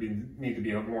there would need to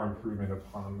be a more improvement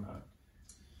upon that.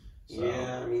 So.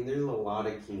 Yeah, I mean, there's a lot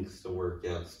of kinks to work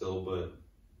out still, but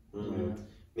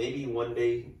maybe one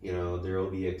day, you know, there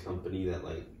will be a company that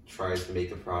like tries to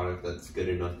make a product that's good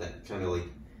enough that kind of like,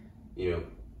 you know,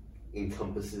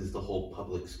 encompasses the whole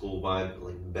public school vibe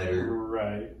like better.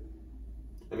 Right.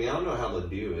 I mean, I don't know how to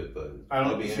do it, but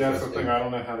that's the thing. I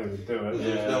don't know how they would do it.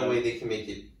 There's no way they can make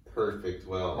it perfect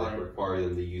like require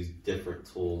them to use different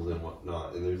tools and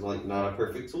whatnot, and there's like not a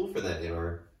perfect tool for that in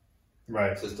our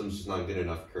system's just not good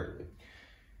enough currently.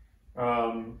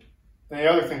 And the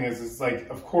other thing is like,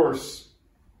 of course,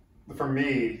 for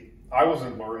me, I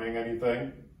wasn't learning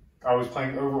anything. I was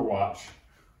playing Overwatch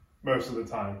most of the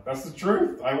time. That's the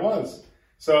truth. I was.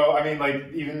 So I mean,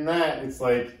 like even that, it's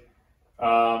like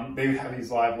they would have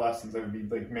these live lessons that would be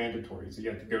like mandatory. So you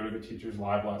have to go to the teacher's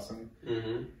live lesson.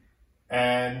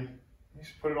 And you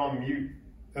just put it on mute,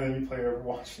 and then you play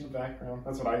Overwatch in the background.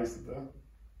 That's what I used to do.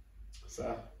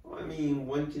 So. Well, I mean,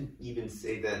 one could even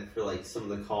say that for like some of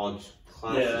the college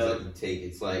classes that you take.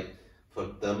 It's like,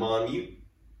 put them on mute,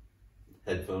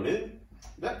 headphone in,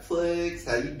 Netflix,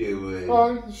 how you doing?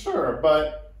 Well, sure,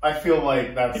 but I feel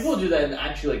like that's... People do that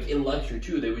in lecture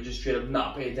too. They would just straight up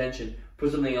not pay attention,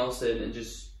 put something else in, and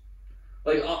just...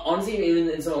 Like, honestly, even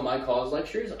in some of my college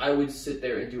lectures, I would sit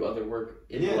there and do other work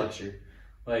in the lecture.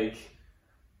 Like...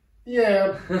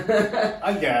 Yeah,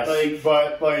 I guess.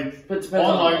 But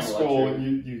online school,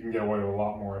 you can get away with a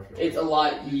lot more. It's a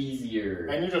lot easier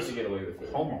and you just to get away with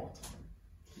it. Home all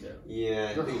the time.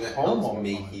 Yeah, I think that helps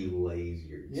make you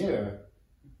lazier. Yeah.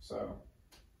 So,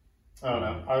 I don't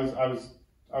know.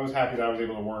 I was happy that I was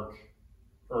able to work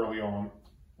early on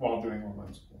while doing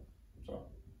online school. So,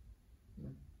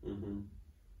 isn't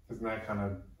that kind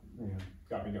of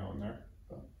got me going there?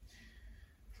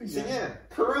 So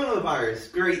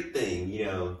coronavirus, great thing.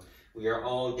 We are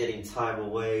all getting time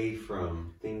away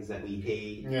from things that we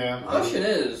hate. Yeah. The question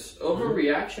is,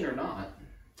 overreaction or not?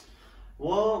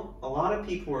 Well, a lot of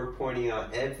people are pointing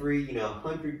out every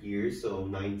 100 years, so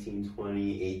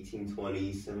 1920,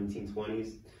 1820s,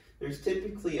 1720s. There's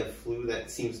typically a flu that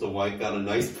seems to wipe out a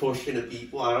nice portion of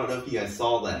people. I don't know if you guys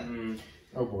saw that.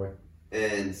 Oh boy.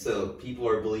 And so people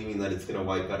are believing that it's going to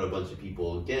wipe out a bunch of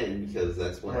people again because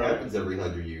that's what happens every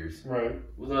 100 years. Right.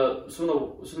 Some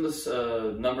of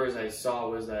the numbers I saw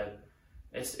was that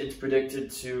it's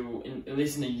predicted to, at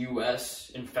least in the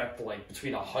U.S., infect like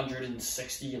between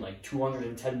 160 and like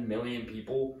 210 million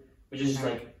people, which is just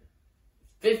like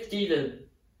 50 to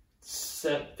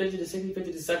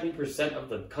 70% of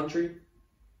the country.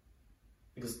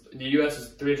 Because the U.S.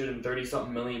 is 330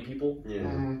 something million people.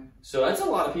 Yeah. So that's a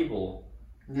lot of people.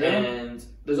 Yeah. And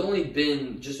there's only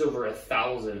been just over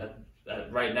 1,000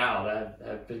 right now that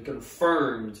have been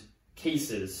confirmed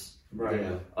cases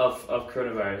of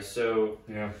coronavirus. So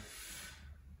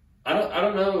I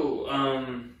don't know.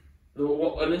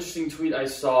 An interesting tweet I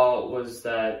saw was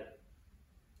that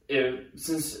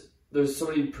since there's so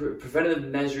many preventative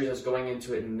measures that's going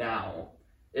into it now,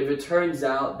 if it turns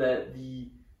out that the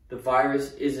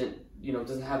virus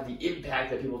doesn't have the impact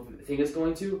that people think it's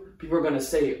going to, people are going to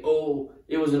say, oh,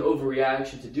 it was an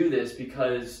overreaction to do this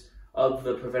because of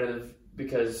the preventative,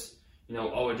 because,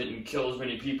 it didn't kill as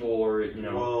many people, or,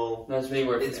 not as many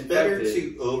were it's infected. better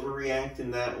to overreact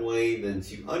in that way than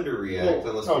to underreact,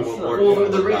 unless we want more people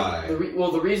to die.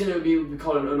 The reason it would be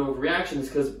called an overreaction is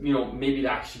because, maybe it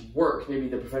actually worked. Maybe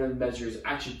the preventative measures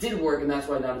actually did work, and that's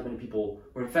why not as many people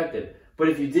were infected. But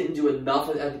if you didn't do enough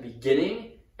at the beginning,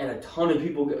 and a ton of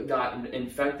people got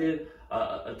infected,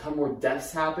 a ton more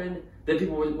deaths happened, then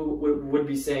people would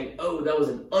be saying, oh, that was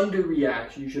an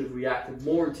underreaction, you should have reacted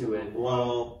more to it.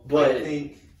 Well, but I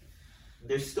think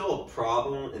there's still a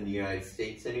problem in the United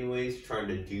States anyways trying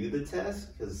to do the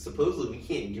test, because supposedly we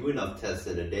can't do enough tests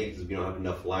in a day because we don't have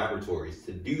enough laboratories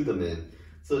to do them in.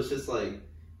 So it's just like,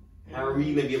 how are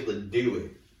we going to be able to do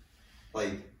it?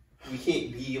 Like, we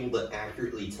can't be able to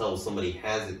accurately tell if somebody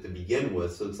has it to begin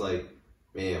with, so it's like,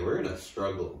 man, we're gonna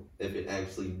struggle if it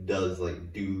actually does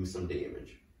do some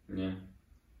damage. Yeah.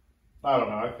 I don't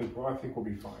know. I think we'll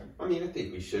be fine. I mean, I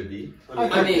think we should be.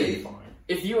 I mean,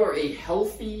 if you are a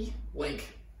healthy,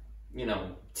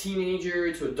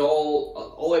 teenager to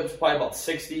adult, all the way up to probably about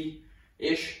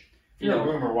 60-ish. You're a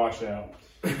boomer, watch out.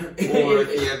 Or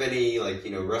if you have any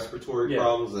respiratory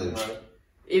problems, then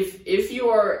if you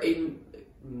are a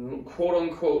quote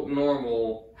unquote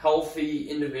normal, healthy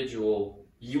individual,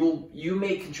 you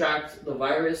may contract the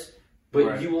virus,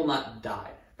 but you will not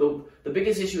die. The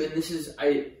biggest issue, and this is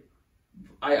I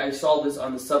saw this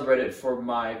on the subreddit for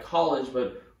my college,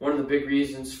 but one of the big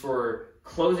reasons for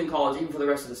closing college, even for the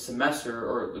rest of the semester,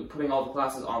 or putting all the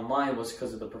classes online, was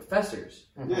because of the professors.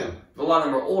 Yeah. A lot of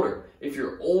them are older. If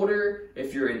you're older,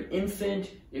 if you're an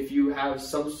infant, if you have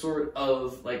some sort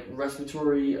of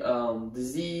respiratory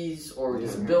disease or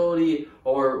disability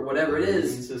or whatever it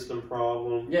is, immune system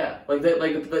problem. Yeah,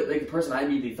 the person I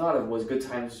immediately thought of was Good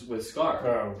Times with Scar.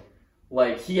 Oh.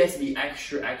 He has to be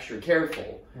extra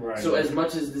careful. Right. So as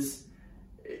much as this,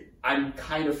 I'm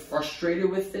kind of frustrated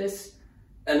with this.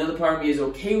 Another part of me is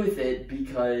okay with it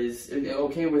because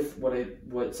okay with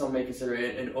what some may consider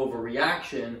an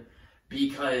overreaction,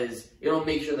 because it'll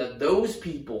make sure that those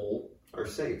people are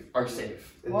safe. And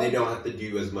they don't have to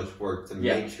do as much work to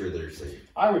make sure they're safe.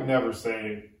 I would never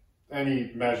say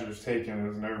any measures taken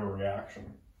is an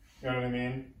overreaction. You know what I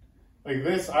mean?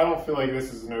 This, I don't feel like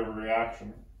this is an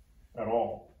overreaction at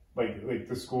all. Like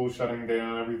the school shutting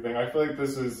down, everything. I feel like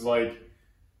this is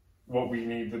what we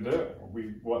need to do,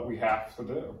 what we have to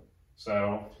do.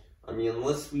 So, I mean,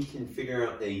 unless we can figure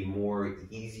out a more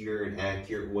easier and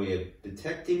accurate way of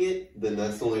detecting it, then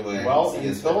that's the only way I Well, can see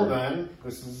us. until then,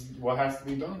 this is what has to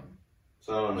be done.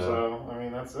 So I don't know. So, I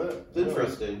mean, that's it. It's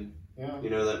interesting, Yeah. you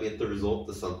know, that we have to resort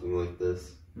to something like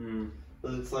this.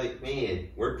 But it's like, man,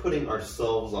 we're putting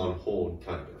ourselves on hold,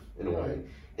 kind of, in a way.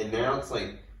 And now it's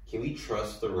like, can we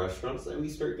trust the restaurants that we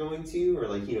start going to? Or,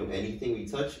 like, you know, anything we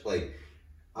touch? Like,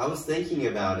 I was thinking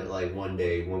about it, like, one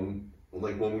day when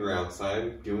we were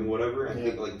outside doing whatever. I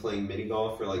think, like, playing mini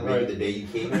golf or, like, maybe the day you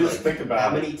came. Just like, think about how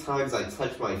many times I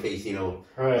touched my face, you know,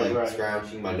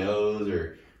 scratching my nose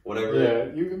or whatever.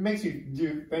 Yeah, it makes you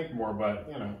do think more, but,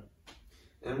 you know.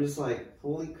 And I'm just like,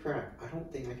 holy crap, I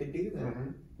don't think I could do that. Mm-hmm.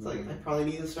 It's like, I probably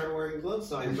need to start wearing gloves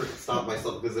so I can stop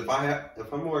myself. Because if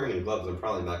I'm wearing gloves, I'm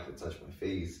probably not going to touch my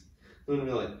face. I'm going to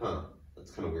be like, huh, that's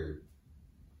kind of weird.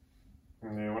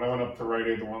 Yeah, when I went up to Rite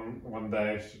Aid one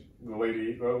day, the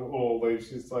old lady,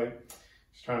 she's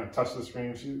trying to touch the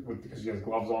screen because she has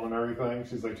gloves on and everything.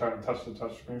 She's like trying to touch the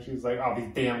touch screen. She's like, oh, these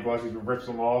damn gloves. She rips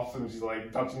them off and she's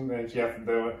like touching them and she has to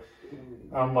do it.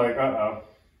 I'm like, uh-oh.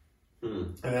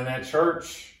 And then at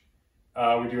church,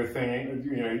 we do a thing,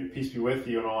 you know, peace be with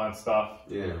you and all that stuff.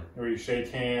 Yeah. Where you shake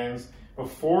hands.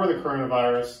 Before the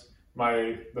coronavirus,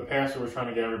 the pastor was trying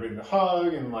to get everybody to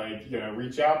hug and, like, you know,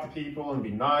 reach out to people and be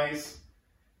nice.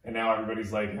 And now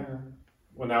everybody's like,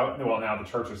 well, now the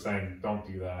church is saying, don't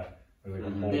do that. There's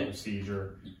like a whole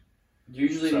procedure.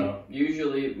 Usually,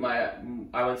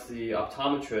 I went to the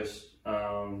optometrist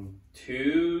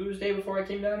Tuesday before I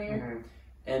came down here,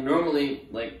 and normally,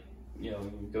 like, you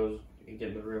know, you get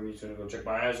in the room, he's gonna go check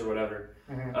my eyes or whatever.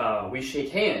 We shake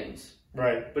hands,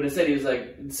 right? But instead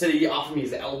he offered me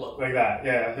his elbow, like that.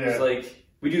 Yeah. He's like,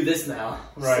 we do this now,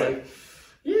 right? Like,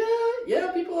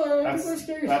 yeah, people are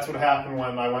scared. That's what happened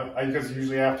when I went, because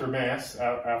usually after mass,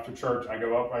 after church, I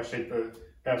go up, I shake the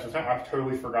pastor's hand. I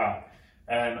totally forgot.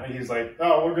 And he's like,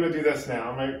 oh, we're going to do this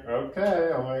now. I'm like,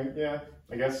 okay. I'm like, yeah,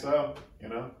 I guess so, you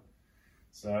know?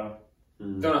 So.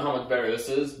 Don't know how much better this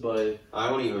is, but. I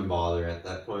won't even bother at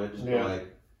that point. Just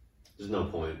like, there's no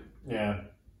point. Yeah.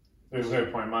 There's no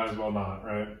point. Might as well not,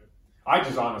 right? I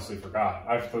just honestly forgot.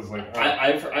 I was like, oh.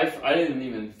 I didn't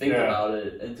even think about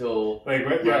it until like,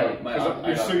 when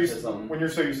you're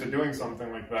so used to doing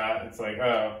something like that, it's like,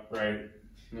 oh, right.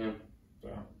 Yeah. So,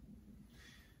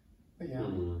 but yeah.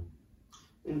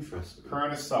 Interesting.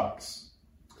 Corona sucks.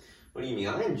 What do you mean?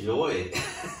 I enjoy it.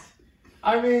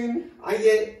 I mean, I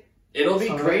get. It'll be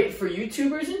great for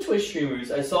YouTubers and Twitch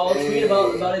streamers. I saw a tweet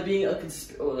about it being a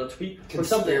tweet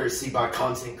conspiracy by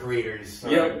content creators.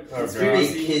 Yeah,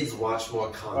 Make kids watch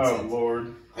more content. Oh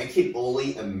Lord! I can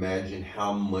only imagine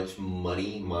how much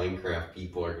money Minecraft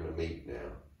people are gonna make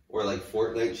now, or like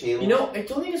Fortnite channels. You know, I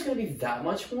don't think it's gonna be that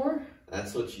much more.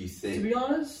 That's what you think, to be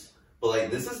honest. But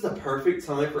like, this is the perfect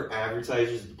time for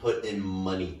advertisers to put in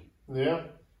money. Yeah.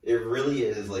 It really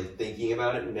is, like, thinking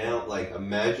about it now, like,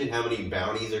 imagine how many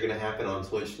bounties are going to happen on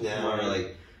Twitch now, or,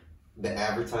 like, the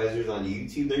advertisers on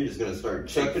YouTube, they're just going to start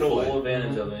chucking away. Full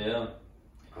advantage of it, yeah.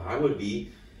 I would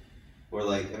be. Or,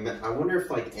 like, I wonder if,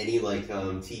 like, any, like,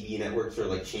 TV networks are,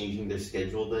 like, changing their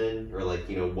schedule then, or, like,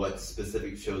 you know, what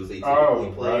specific shows they typically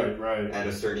play at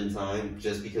a certain time,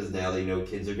 just because now they know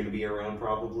kids are going to be around,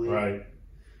 probably. Right.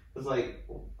 It's like,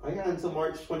 I got until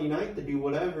March 29th to do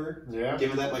whatever. Yeah.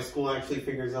 Given that my school actually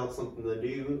figures out something to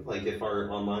do, like if our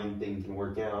online thing can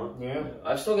work out. Yeah.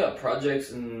 I've still got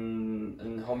projects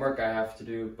and homework I have to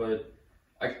do, but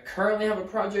I currently have a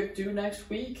project due next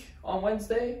week on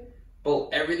Wednesday, but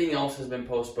everything else has been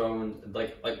postponed.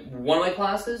 Like one of my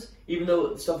classes, even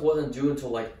though stuff wasn't due until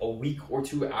like a week or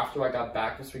two after I got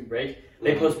back from spring break,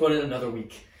 they postponed it another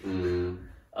week.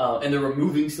 And they're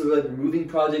removing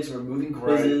projects and removing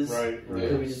quizzes. Right.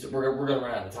 Because we're gonna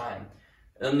run out of time.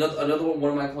 And another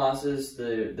one of my classes,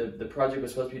 the project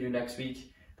was supposed to be due next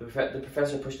week. The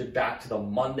professor pushed it back to the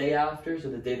Monday after, so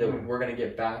the day that we're gonna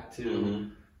get back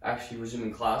to actually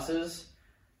resuming classes.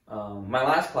 My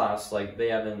last class, like they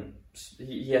haven't,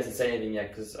 he hasn't said anything yet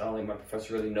because I don't think my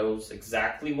professor really knows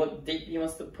exactly what date he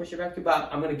wants to push it back to. But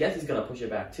I'm gonna guess he's gonna push it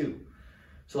back too.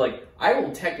 So, like,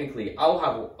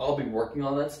 I'll be working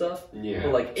on that stuff,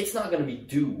 but, like, it's not going to be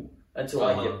due until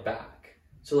I get back.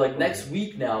 So, like, next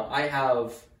week now, I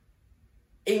have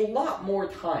a lot more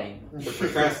time to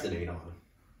procrastinate on.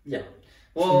 Yeah.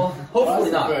 Well,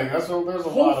 hopefully not. There's a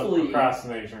lot of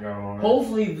procrastination going on.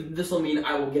 Hopefully this will mean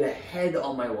I will get ahead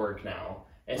on my work now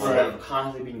instead of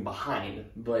constantly being behind,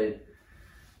 but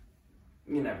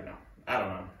you never know. I don't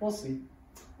know. We'll see.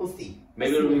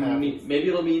 Maybe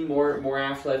it'll mean more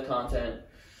Afterlife content.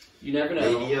 You never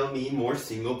know. Maybe it'll mean more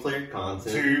single player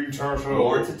content. Team Turtle.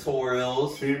 More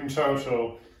tutorials. Team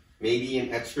Turtle. maybe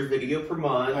an extra video per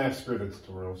month. I screw the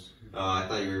tutorials. I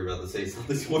thought you were about to say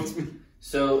something towards me.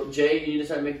 So, Jay, you need to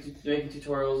start making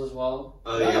tutorials as well?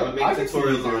 Oh, yeah, I'm going to I make can see you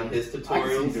tutorials doing- on his I can see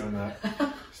tutorials. doing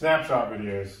that. Snapshot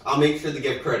videos. I'll make sure to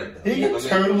give credit, though. He can I mean,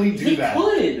 totally do He that.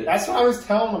 could! That's what I was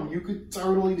telling him. You could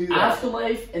totally do that.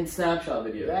 Afterlife and snapshot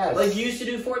videos. Yes. Like you used to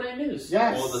do Fortnite news.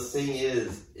 Yes. Well, the thing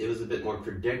is, it was a bit more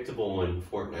predictable when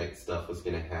Fortnite stuff was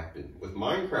going to happen. With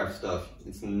Minecraft stuff,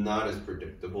 it's not as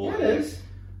predictable. Yeah, it and is.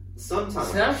 Sometimes.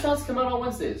 Snapshots come out on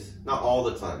Wednesdays. Not all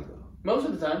the time, though. Most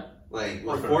of the time. Like,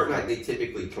 with Okay. Fortnite, they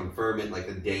typically confirm it like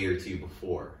a day or two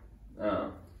before.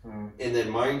 Oh. And then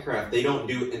Minecraft, they don't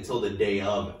do it until the day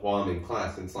of while I'm in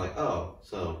class. And it's like, oh,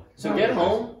 so... So get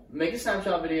home, make a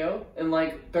snapshot video in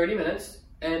like 30 minutes,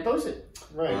 and post it.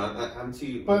 Right. I'm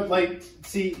too... But like,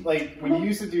 see, like when you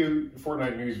used to do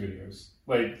Fortnite news videos,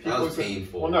 like people That was would say-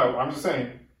 painful. Well, no, I'm just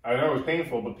saying. I know it was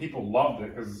painful, but people loved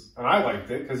it and I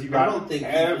liked it because you I got don't think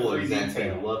people every exactly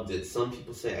detail. loved it. Some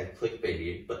people say I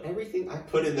clickbaited, but everything I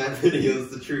put in that video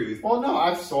is the truth. Well, no,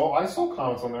 I saw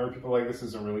comments on there where people were like, this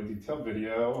is a really detailed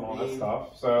video and all that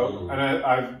stuff. So, and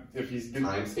I if he's doing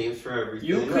Timestamps for everything.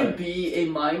 You could be a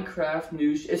Minecraft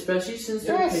news, especially since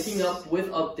they're Yes. picking up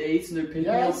with updates and they're picking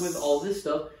Yes. up with all this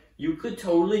stuff. You could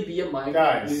totally be a Minecraft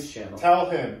guys, news channel. tell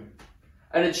him,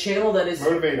 And a channel that is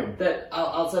motivate him. that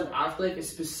outside of Afterlife is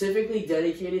specifically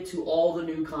dedicated to all the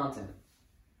new content.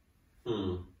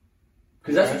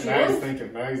 Because that's what you Now he's want.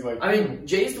 thinking. Now he's like, I mean,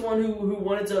 Jay's the one who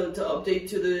wanted to update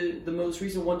to the most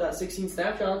recent 1.16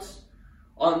 snapshots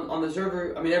on the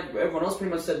server. I mean, everyone else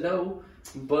pretty much said no,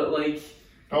 but like,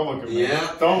 don't look at me.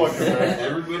 Yeah. Don't look at me.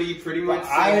 Everybody pretty much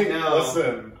I said no.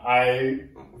 listen.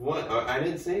 What? I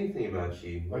didn't say anything about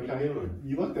you. What are Okay. you doing?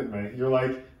 You looked at me. You're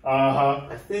like, uh-huh.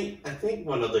 I think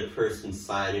one other person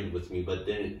sided with me, but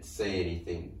didn't say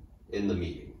anything in the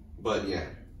meeting. But yeah.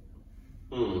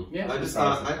 Yeah. I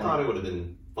thought it would have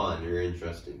been fun or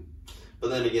interesting. But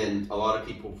then again, a lot of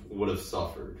people would have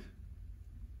suffered,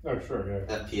 Oh, sure,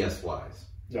 yeah. FPS wise.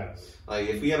 Yes. Like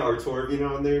if we had Artorvian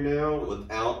on there now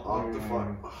without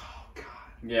Octafire, oh god.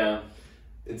 yeah.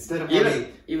 Instead of Even- having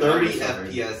even 30 I suffered.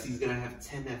 FPS, he's gonna have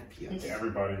 10 I think FPS.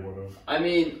 everybody would have. I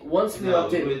mean, once we No,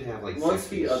 update, would have like once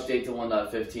we 60s. update to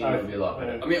 1.15, it'll be a lot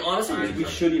better. I- I mean, honestly, we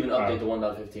should even update I- to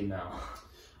 1.15 now.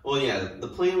 Well, yeah, the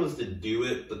plan was to do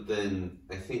it, but then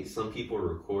I think some people were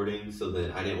recording, so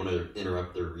then I didn't want to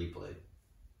interrupt their replay.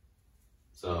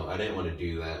 So I didn't want to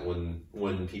do that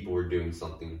when people were doing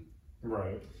something.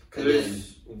 Right. And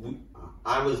then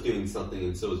I was doing something,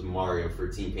 and so was Mario for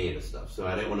Team Panda stuff. So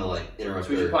I didn't want to like interrupt.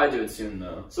 So we should probably do it soon,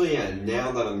 though. So yeah,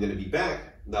 now that I'm going to be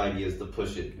back, the idea is to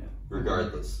push it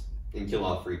regardless and kill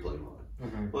off replay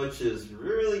mod, which is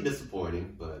really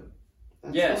disappointing. But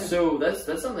that's Yeah, fine. so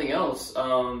that's something else.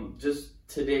 Just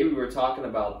today we were talking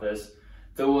about this.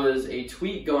 There was a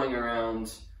tweet going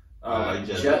around.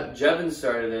 Jevin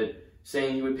started it,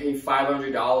 saying he would pay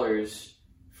 $500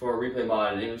 for a replay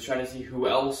mod, and he was trying to see who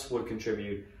else would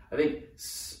contribute. I think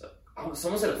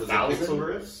someone said was it 1,000. Pixel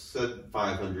Rift said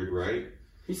 500, right?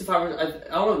 He said 500. I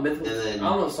don't know. And then I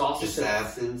don't know. Sausage said.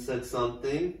 Assassin said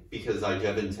something because I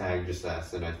Jevin tagged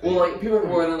Assassin. I think. Well, like people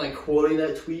were then like quoting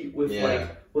that tweet with Yeah.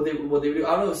 like what they would do.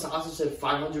 I don't know if Sausage said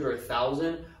 500 or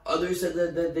 1,000. Others said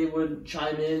that they would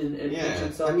chime in and yeah,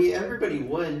 mention stuff. I mean everybody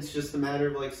won. It's just a matter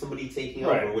of like somebody taking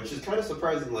Right. over, which is kind of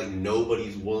surprising. Like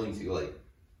nobody's willing to like.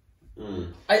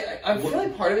 I feel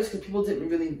like part of it's because people didn't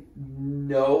really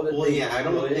know that. Well, they yeah, I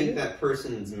don't could. think that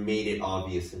person's made it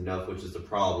obvious enough, which is the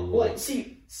problem. Well, Like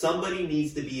see, somebody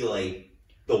needs to be like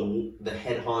the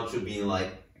head honcho being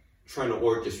like trying to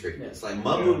orchestrate this. Like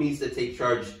Mumbo needs to take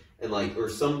charge and like or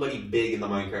somebody big in the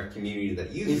Minecraft community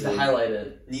that needs uses to it highlight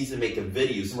it. needs to make a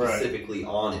video specifically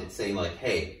on it, saying like,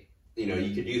 hey, you know,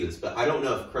 you could do this. But I don't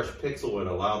know if Crush Pixel would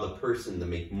allow the person to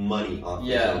make money off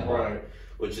his own mod, Right.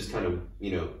 which is kind of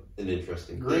an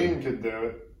interesting Green thing. could do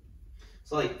it.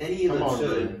 So like any of Come them on,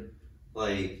 should. Green.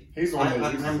 Like He's the one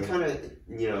that uses I'm it. kind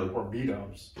of Or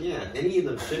B-dubs. yeah. Any of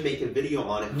them should make a video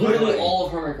on it. Literally highlighting- all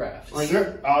of Hermitcraft.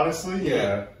 Like- Honestly, Yeah.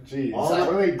 yeah. Jeez. All what that-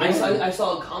 are they doing? I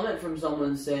saw a comment from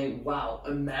someone saying, "Wow,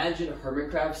 imagine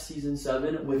Hermitcraft Season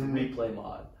 7 with replay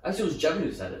mod." Actually, it was Jevin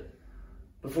who said it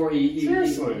before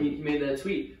he made that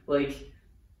tweet. Like,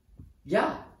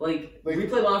 yeah, like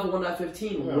replay mod for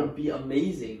 1.15 would be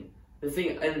amazing. The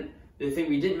thing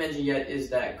we didn't mention yet is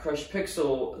that Crush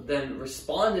Pixel then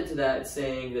responded to that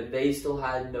saying that they still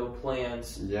had no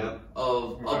plans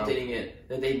of updating it,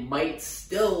 that they might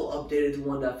still update it to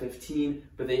 1.15,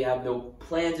 but they have no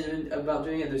plans about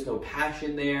doing it. There's no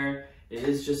passion there. It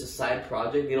is just a side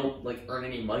project. They don't like earn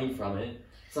any money from it.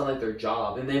 It's not like their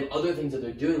job, and they have other things that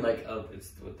they're doing, like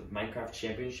it's with the Minecraft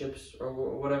Championships or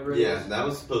whatever. Yeah, that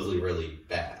was supposedly really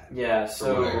bad. Yeah, from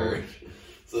what I so heard.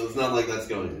 So it's not like that's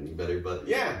going any better, but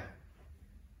yeah.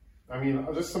 I mean,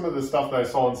 just some of the stuff that I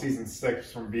saw in season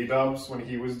 6 from B-Dubs when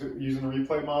he was using the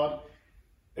replay mod,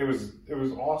 it was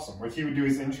awesome. Like he would do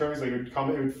his intros, like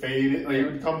it would fade it, like it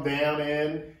would come down in,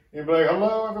 and he'd be like,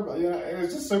 "Hello, everybody." Yeah, it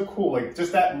was just so cool. Like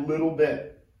just that little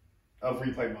bit of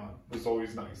replay mod was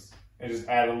always nice, and just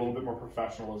add a little bit more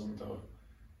professionalism to it.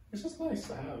 It's just nice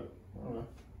to have it. I don't know.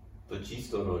 But you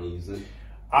still don't use it.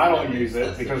 I don't use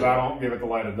it because I don't give it the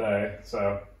light of day,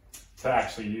 so to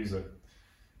actually use it.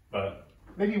 But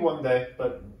maybe one day,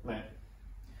 but man.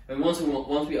 And once we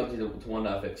update to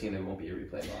 1.15, there won't be a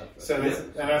replay mod. So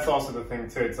that's also the thing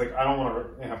too. It's like I don't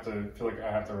want to have to feel like I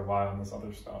have to rely on this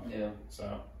other stuff. Yeah.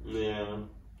 So Yeah.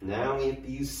 Now we have to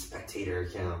use spectator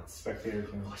accounts. spectator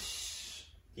can. Whoosh.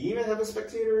 Do you even have a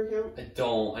spectator account? I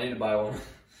don't. I need to buy one.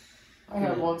 I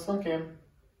have one Skunk Cam.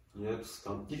 Yep,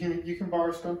 skunk. You can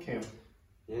borrow Skunk Cam.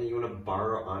 Yeah, you want to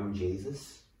borrow I'm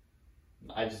Jesus?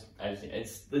 It's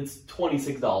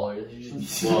 $26. Well,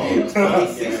 That's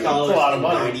 $26 a lot of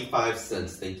money. 95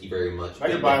 cents. Thank you very much.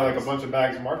 I could buy like a bunch of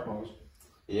bags of marshmallows.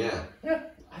 Yeah.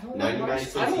 I don't 99 want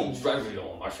cents I don't each. really don't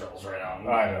want mushrooms right now.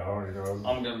 I know.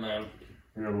 I'm good, man.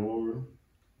 Yeah, Lord.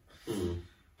 Hmm.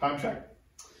 Time check.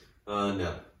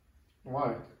 No.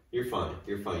 Why? You're fine.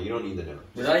 You're fine. You don't need to know.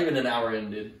 We're not even an hour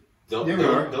in, dude.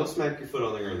 Don't smack your foot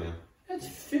on the ground now. That's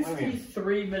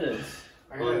 53 minutes.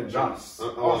 I gotta adjust.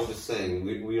 I'm just saying,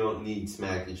 we don't need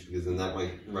smackage because then that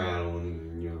might rattle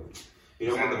and, you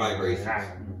don't want the vibrations.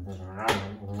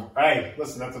 Hey,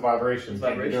 listen, that's a vibration. It's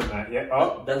Can't be vibration? doing that. Yeah.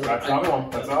 Oh, That's that's I- another one.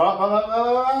 That's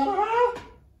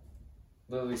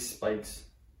Literally spikes.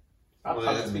 Well,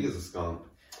 that's because of skunk.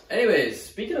 Anyways,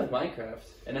 speaking of Minecraft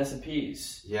and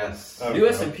SMPs, Yes. Oh. new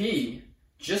Okay. SMP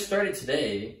just started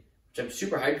today, which I'm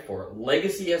super hyped for.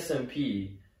 Legacy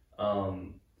SMP.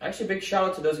 Actually, big shout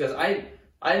out to those guys.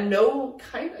 I know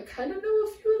kind of know a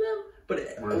few of them, but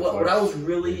what I was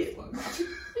really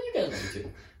you guys know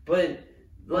too, but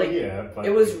like but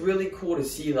it was really cool to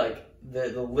see like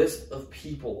the list of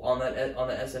people on the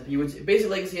SMP, which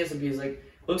basically Legacy SMP is like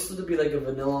looks to be like a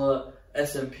vanilla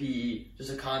SMP,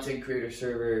 just a content creator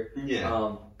server.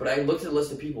 Yeah. But I looked at the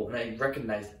list of people and I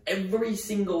recognized every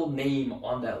single name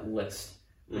on that list,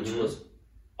 which was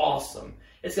awesome.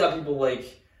 It's got people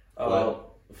like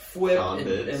Fwip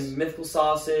and Mythical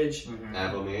Sausage,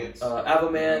 Avomance.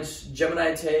 Avomance,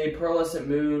 Gemini Tay, Pearlescent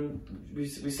Moon. We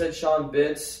said Sean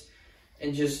Bits,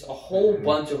 and just a whole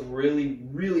bunch of really,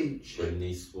 really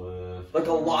Chimney Swift. like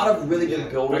a lot of really good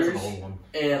that's builders, an old one.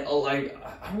 and like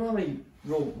I don't know how many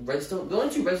real redstone. The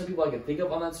only two redstone people I can think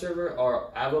of on that server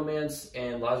are Avomance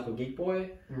and Logical Geek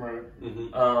Boy. Right.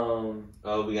 Oh,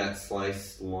 we got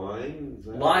Sliced Lime. Is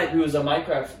that Lime, who is a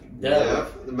Minecraft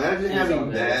dev. Yeah. Imagine He's having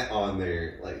on there. that on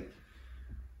there,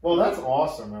 Well, that's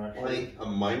awesome, actually. like a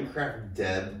Minecraft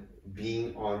dev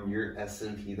being on your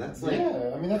SMP. That's like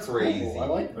Yeah, I mean that's crazy. cool. I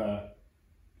like that.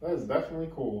 That is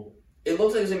definitely cool. It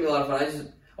looks like it's gonna be a lot of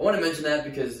fun. I want to mention that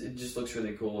because it just looks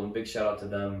really cool, and big shout out to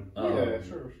them. Yeah,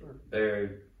 sure.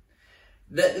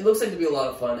 It looks like to be a lot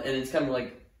of fun, and it's kind of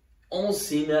like almost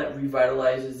seeing that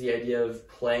revitalizes the idea of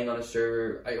playing on a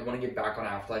server. I want to get back on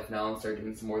Afterlife now and start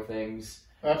doing some more things.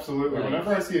 Absolutely. Like-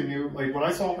 Whenever I see a new, like when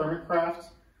I saw Hermitcraft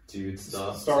dude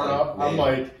stuff. start It's up, I'm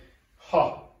man.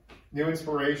 like, new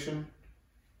inspiration.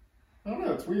 I don't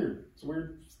know. It's weird. It's a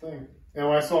weird thing. And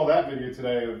when I saw that video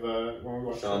today of when we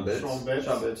watched Sean Bits? Sean Bits,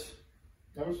 Sean Bits.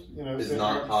 that was It's same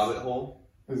not time- Hobbit Hole.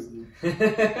 is-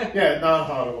 yeah, Yeah, not a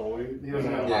hot hole. He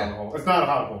doesn't have a Yeah. hot hole. It's not a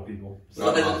hot hole, people. it's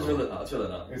really not. It's really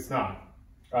not. It's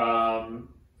not.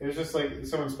 It was just like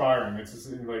so inspiring. It's just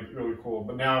like really cool.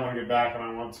 But now I want to get back, and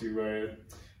I want to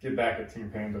get back at Team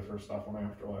Panda for stuff on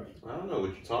Afterlife. I don't know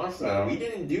what you're talking about. We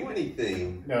didn't do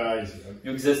anything. No, you said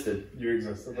You existed. you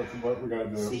exist. That's what we got to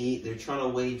do. See, they're trying to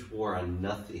wage war on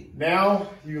nothing. Now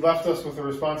you left us with the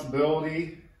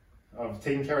responsibility of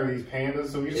taking care of these pandas,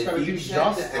 so we just got to If do you check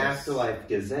justice. the Afterlife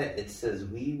Gazette, it says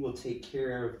we will take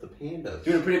care of the pandas.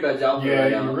 Doing a pretty bad job. Yeah,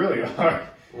 right you now. really are.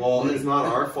 Well, it's not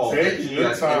our fault that Taking you your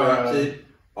guys time. interrupted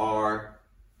our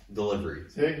delivery.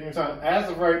 Taking your time. As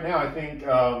of right now, I think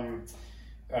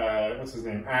what's his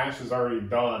name? Ash has already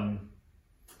done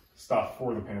stuff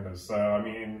for the pandas. So I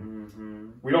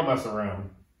mean, we don't mess around.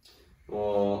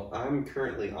 Well, I'm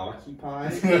currently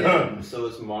occupied, and so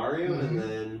is Mario, and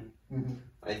then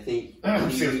I think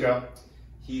CSGO.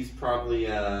 he's probably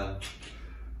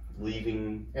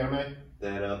leaving Anime.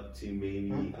 that up to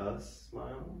maybe us,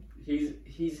 Smile.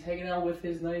 He's hanging out with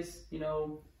his nice,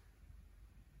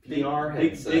 VR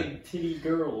headset. big titty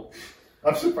girl.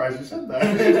 I'm surprised you said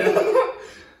that.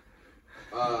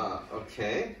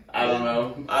 Okay. I don't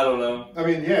know. I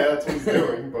mean, yeah, that's what he's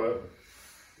doing, but...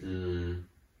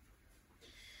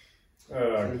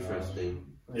 Interesting.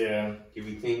 Yeah. Do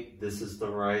we think this is the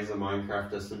rise of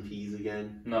Minecraft SMPs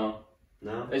again? No.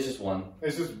 No? It's just one.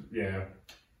 It's just, yeah.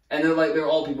 And they're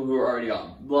all people who are already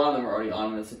on. A lot of them are already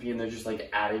on an SMP, and they're just like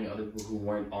adding other people who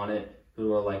weren't on it,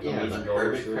 who are like Yeah, amazing the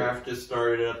goers. Hermitcraft just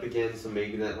started up again, so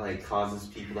maybe that like causes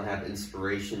people to have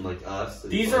inspiration like us.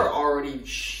 These are already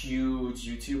huge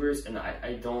YouTubers, and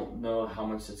I don't know how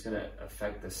much it's gonna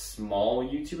affect the small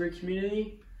YouTuber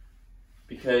community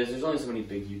because there's only so many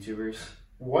big YouTubers.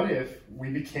 What if we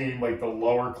became like the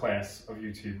lower class of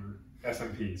YouTuber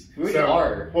SMPs? We already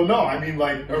are. Well, no, I mean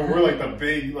like we're like the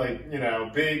big, like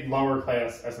big lower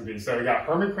class SMPs. So we got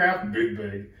Hermitcraft, big,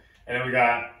 and then we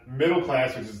got middle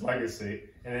class, which is Legacy,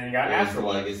 and then you got Astro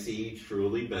Legacy,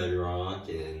 Truly Bedrock,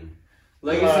 and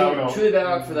Legacy, Truly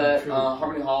Bedrock for that.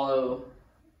 Harmony Hollow.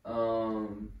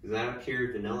 Is that a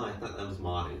pure vanilla? I thought that was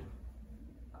modded.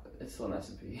 It's still an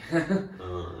SMP.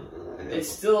 It's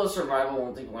still a survival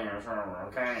multiplayer server.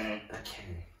 Okay.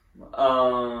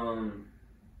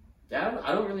 Yeah,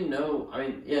 I don't really know. I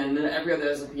mean, yeah, and then every other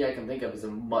SMP I can think of is a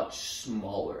much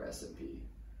smaller SMP.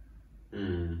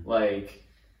 Like,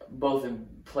 both in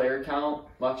player count,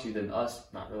 well, actually, than us,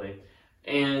 not really,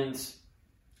 and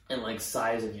like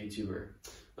size of YouTuber.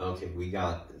 Okay, we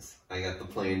got this. I got the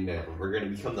plan down. We're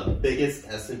gonna become the biggest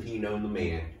SMP known to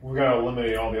man. We gotta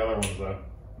eliminate all the other ones though.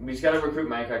 We just gotta recruit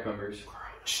Minecraft members.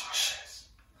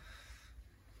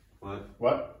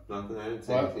 What? Nothing. I didn't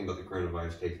say anything about the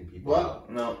coronavirus taking people out.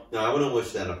 No, I wouldn't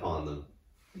wish that upon them.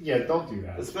 Yeah, don't do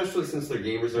that. Especially since they're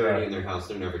gamers already in their house,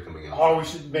 they're never coming out. Oh, we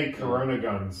should make Corona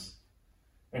guns.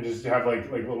 And just have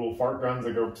like little fart guns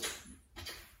that go...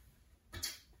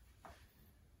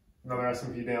 Another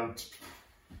SMP down.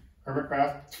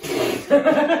 Hermitcraft.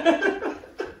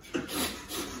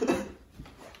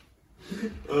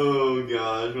 Oh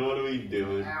gosh, what are we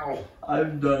doing? Ow.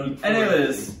 I'm done.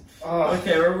 Anyways,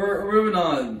 okay, we're moving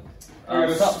on.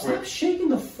 Stop shaking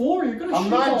the floor. You're gonna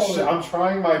shake all of it. I'm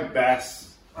trying my best.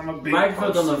 I'm a big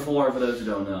Microphone's on the floor for those who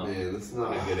don't know. Man, this is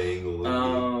not a good angle.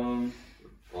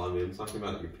 Well, I mean, I'm talking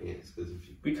about your pants because if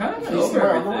you... We kind of went over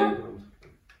everything.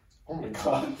 Oh my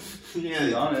god. Yeah, to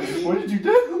be honest. What did you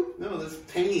do? No, that's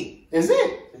paint. Is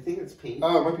it? I think it's paint.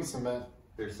 Oh, it might be cement.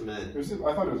 There's cement.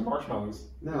 I thought it was marshmallows.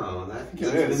 No, that's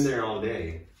been there all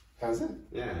day. Has it?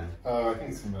 Yeah. I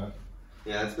think it's cement.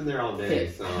 Yeah, it's been there all day.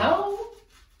 Okay, So how?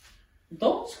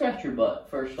 Don't scratch your butt,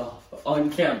 first off, on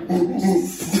camera.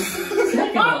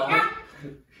 Second off,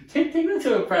 take them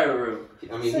to a private room.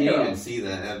 I mean, he didn't even see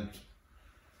that.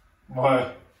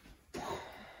 What?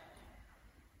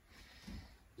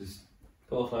 Just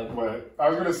qualified. Wait, I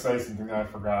was gonna say something that I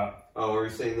forgot. Oh, what were you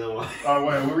saying though? Oh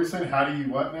wait, what were you saying? How do you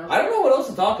what now? I don't know what else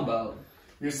to talk about.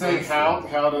 You're saying how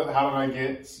did I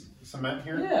get cement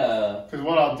here? Yeah. Because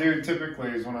what I'll do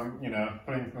typically is when I'm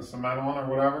putting the cement on or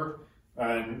whatever,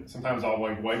 and sometimes I'll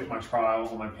like wipe my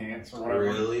trials on my pants or whatever.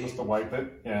 Really? Just to wipe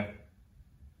it. Yeah.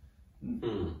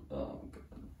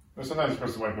 Or sometimes you're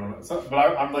supposed to wipe it on it. So,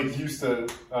 but I'm like used to.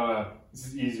 This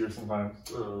is easier sometimes.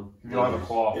 Oh. You don't have a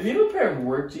cloth. If you have a pair of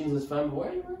work jeans, it's fine. But why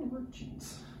are you wearing work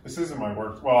jeans? This isn't my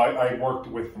work. Well, I worked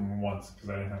with them once because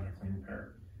I didn't have a clean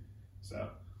pair. So.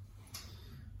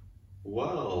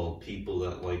 Well, people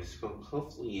that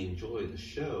hopefully enjoy the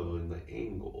show and the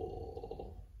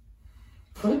angle.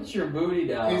 Put your booty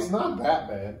down. It's not that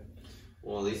bad.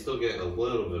 Well, they still get a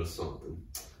little bit of something.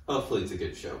 Hopefully it's a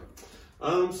good show.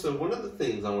 So one of the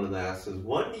things I wanted to ask is,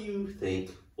 what do you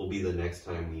think will be the next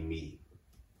time we meet?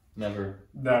 Never.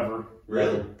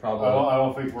 Really? Never. Probably. I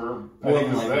don't think we're... I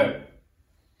think this is it.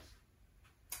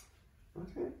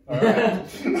 Okay.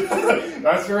 Alright.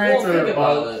 That's your Well, answer. think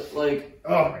about it. Like,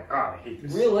 oh my god, I hate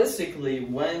this. realistically,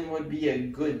 when would be a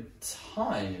good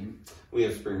time? We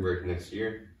have spring break next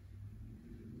year.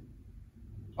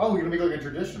 Oh, we're gonna make like a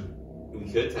tradition.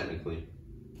 We could technically.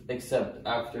 Except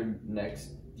after next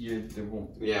year, there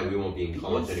won't. Yeah, we won't be in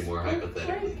college anymore,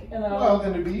 hypothetically. Well,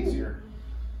 then it'd be easier.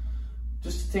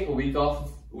 Just to take a week off.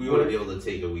 We wouldn't be able to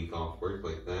take a week off work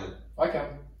like that. I can.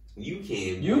 You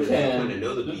can. You because can. kind of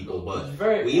know the people, but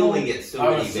Very- we only get so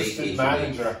I'm many assistant vacation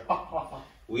manager. days.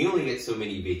 We only get so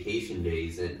many vacation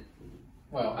days, and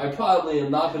Well, I probably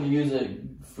am not going to use it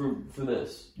for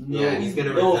this. No, yeah, he's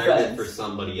gonna no reserve it offense. for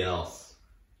somebody else.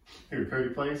 who, Cody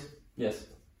plays? Yes.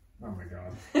 Oh my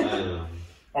god. I don't know.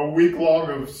 A week long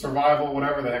of survival,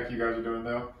 whatever the heck you guys are doing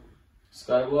now.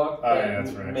 Skywalk. Oh, yeah,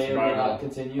 that's right. May or may Survival. not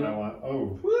continue.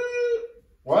 Oh. What?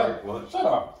 What? What? Shut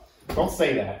up. Don't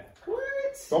say that. What?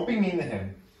 Don't be mean to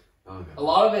him. Oh, A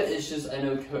lot of it is just I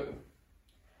know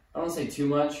I don't want to say too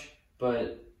much,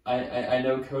 but I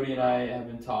know Cody and I have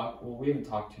been we haven't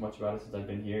talked too much about it since I've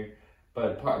been here,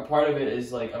 but part of it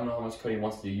is like, I don't know how much Cody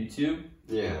wants to do YouTube.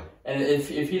 Yeah. And if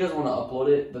he doesn't want to upload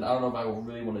it, then I don't know if I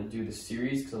really want to do the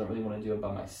series, because I don't really want to do it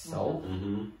by myself.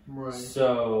 Mm-hmm. Right.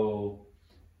 So,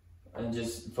 and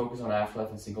just focus on Afterlife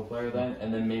and single player then,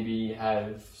 and then maybe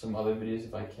have some other videos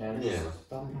if I can. Yeah.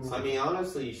 I mean,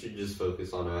 honestly, you should just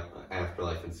focus on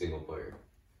Afterlife and single player.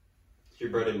 It's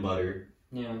your bread and butter.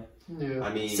 Yeah. Yeah.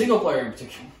 I mean, Single player in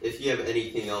particular. if you have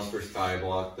anything else for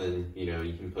Skyblock, then, you know,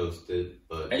 you can post it.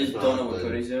 But I just if don't not, know what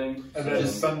then Cody's doing. And then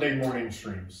Just- Sunday morning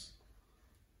streams.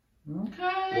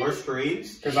 Okay. More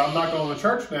streams? Because I'm not going to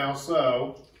church now,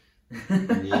 so I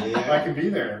Yeah. can be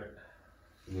there.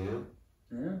 Yeah.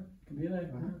 Yeah, could be like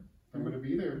I'm going to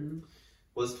be there.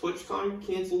 Was TwitchCon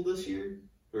canceled this year?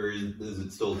 Or is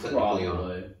it still technically on?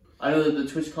 Probably. I know that the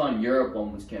TwitchCon Europe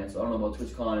one was canceled. I don't know about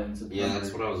TwitchCon in September. Yeah,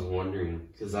 that's what I was wondering.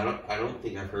 Because I don't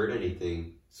think I've heard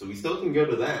anything. So we still can go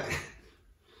to that.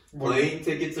 Where- Plane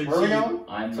tickets are Where are we cheap. going?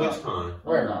 I'm not. TwitchCon.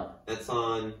 Where? I'm not. That's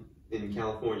in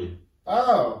California.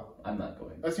 Oh, I'm not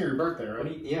going. that's your birthday, What right?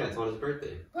 do you, yeah, it's on his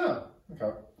birthday. Oh,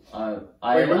 okay.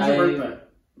 Wait, When's your birthday?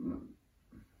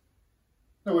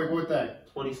 No, wait, what day?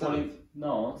 27th.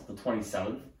 No, it's the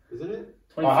 27th. Isn't it?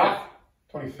 25th. Aha!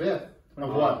 25th. Of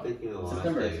I'm what? thinking of the last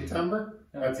September. day. September?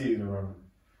 Yeah. That's easy to remember.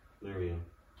 There we go.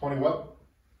 20 what?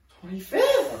 25th.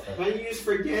 Okay. How do you just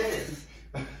forget?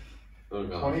 Oh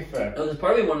god. 25th. I was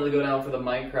probably wanted to go down for the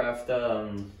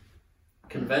Minecraft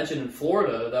convention in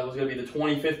Florida. That was going to be the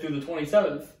 25th through the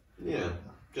 27th. Yeah,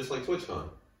 just like TwitchCon.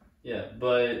 Yeah,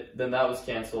 but then that was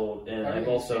canceled, and I've Everything's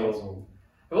also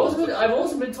canceled. I've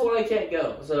also been told I can't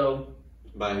go. So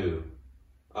By who?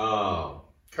 Oh.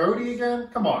 Cody again?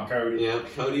 Come on, Cody. Yeah,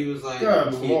 Cody was like,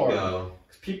 Good can't lord. go.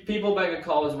 people back at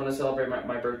college want to celebrate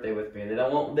my birthday with me. They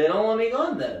don't want me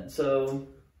gone then. So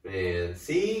Man,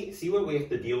 see what we have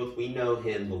to deal with? We know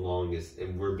him the longest,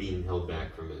 and we're being held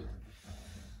back from it.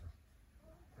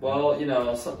 well, you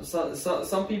know,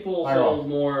 some people I know. hold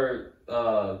more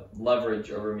leverage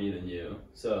over me than you.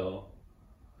 So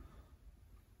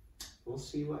We'll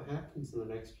see what happens in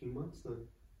the next few months then.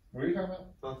 What are you talking about?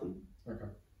 Nothing. Okay.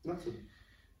 Nothing.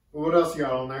 Well, what else you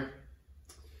got on there?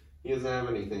 He doesn't have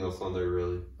anything else on there,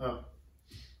 really. Oh.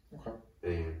 Okay.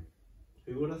 Man,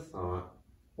 who would have thought?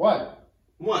 What?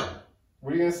 What?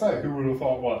 What are you going to say? Who would have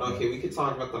thought what? Okay, we could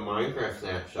talk about the Minecraft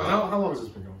snapshot. How long has this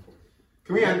been going for?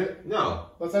 Can we end it? No,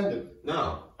 Let's end it.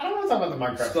 no. I don't want to talk about the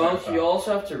Minecraft Skunk, snapshot. you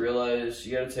also have to realize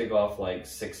you got to take off like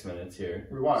 6 minutes here.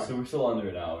 Why? So we're still under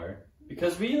an hour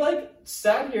because we like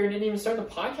sat here and didn't even start the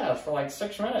podcast for like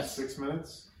 6 minutes. 6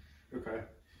 minutes? Okay.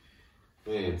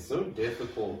 Man, so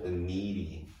difficult and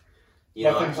needy. You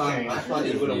know, I Nothing's thought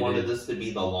changed. you would have Needed. wanted this to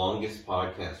be the longest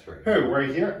podcast right Who? Right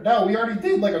here? No, we already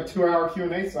did like a 2-hour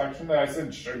Q&A section that I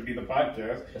said should be the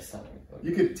podcast. That's not even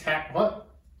You could tap what?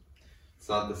 It's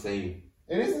not the same.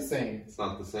 It is the same. It's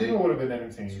not the People same. would have been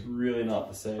It's entertained. really not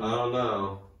the same. I don't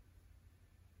know.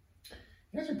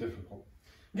 You guys are difficult.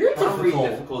 You're How are we difficult.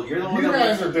 difficult? You're the one You that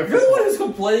guys are You're the difficult. one who's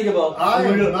complaining about. I oh my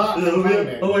am God, not is it over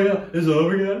yet? complaining. Oh my god, is it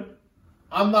over yet?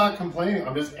 I'm not complaining.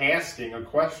 I'm just asking a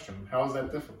question. How is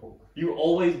that difficult? You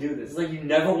always do this. It's like you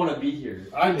never want to be here.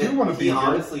 I do want to be He here.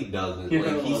 honestly doesn't. You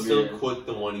Like, don't he's wanna be so here. quick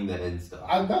to wanting to end stuff.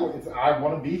 I know. I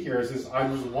want to be here. It's just I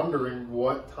was wondering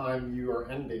what time you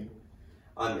are ending.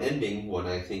 I'm ending when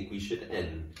I think we should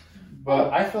end.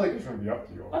 But I feel like it's going to be up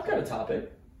to you all. I've got a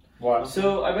topic. What?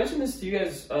 So I mentioned this to you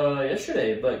guys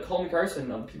yesterday, but Coleman Carson,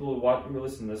 people who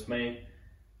listen to this may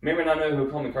or not know who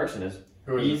Coleman Carson is.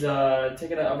 Who is He's it?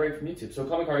 taking a break from YouTube. So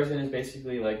Coleman Carson is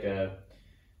basically like a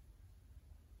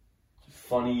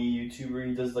funny YouTuber.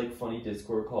 He does like funny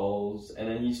Discord calls, and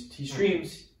then he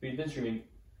streams. He's been streaming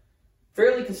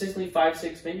fairly consistently 5,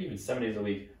 6, maybe even 7 days a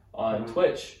week on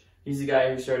Twitch. He's the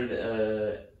guy who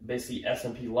started basically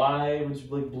SMP Live, which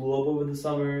like blew up over the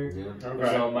summer. Yeah. He's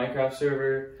Okay. on Minecraft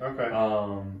server.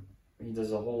 Okay. He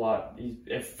does a whole lot. He's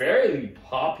a fairly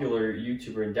popular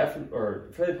YouTuber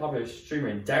and fairly popular streamer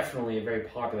and definitely a very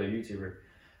popular YouTuber.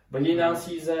 But he announced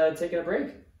he's taking a break.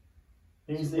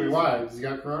 Wait, why? Has he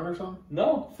got corona or something?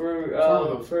 No, wrong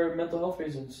with him? for mental health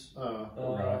reasons.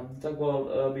 Okay. Talk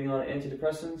about being on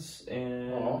antidepressants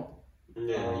and Oh.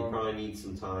 Yeah, he probably needs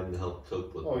some time to help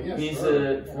cope with Oh, it. yeah. he needs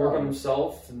sure. to work on Yeah.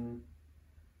 himself. And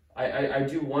I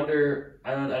do wonder.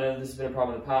 I know this has been a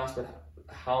problem in the past, but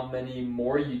how many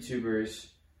more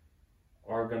YouTubers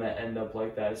are gonna end up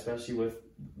like that? Especially with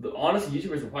honestly,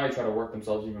 YouTubers will probably try to work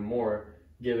themselves even more,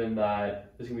 given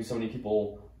that there's gonna be so many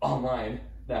people online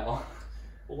now.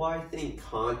 Well, I think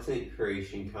content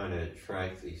creation kind of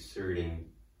attracts a certain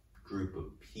group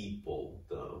of people,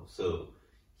 though. So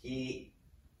he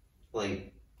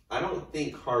like, I don't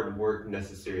think hard work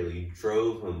necessarily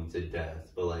drove him to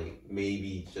death, but like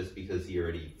maybe just because he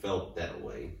already felt that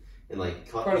way, and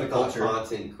like Part of the culture.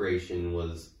 content creation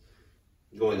was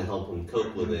going to help him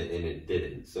cope with it, and it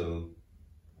didn't. So,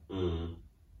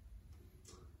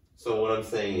 so what I'm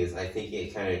saying is, I think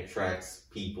it kind of attracts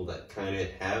people that kind of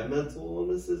have mental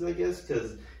illnesses, I guess,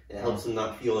 because it helps them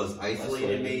not feel as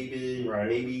isolated, maybe, Right.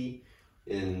 maybe,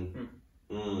 and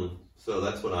so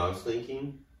that's what I was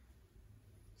thinking.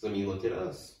 So, I mean, look at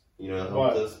us. You know, it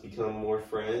helped us become more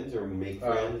friends or make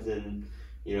friends and,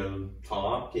 you know,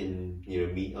 talk and, you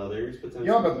know, meet others potentially.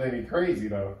 Y'all about to make me crazy,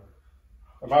 though.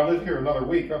 If I live here another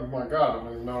week, oh my God, I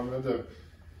don't even know what I'm going to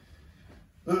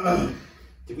do.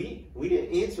 We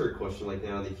didn't answer a question like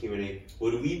that on the Q&A.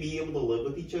 Would we be able to live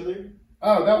with each other?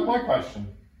 Oh, that was my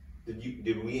question.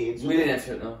 Did we answer We that? didn't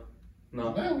answer it, no.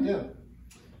 No. No, we didn't.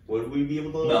 Would we be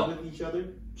able to live with each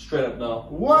other? Straight up, no.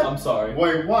 What? I'm sorry.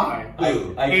 Wait, why?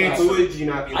 Who? I can't. Who would you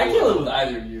not be able I to can't live live with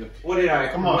either of you. What did I?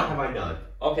 Come on. What have I done?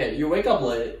 Okay, you wake up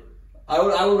late. I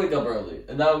would wake up early,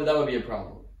 and that would be a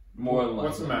problem. More than likely.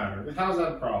 What's the matter? How's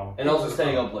that a problem? And also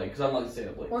staying up late, because I'm not staying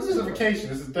up late. Well, this is a vacation.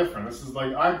 This is different. This is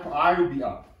like, I would be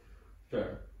up.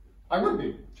 Sure. I would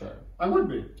be. Sure. I would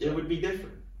be. It would be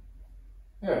different.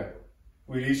 Yeah.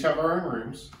 We each have our own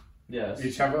rooms. Yes.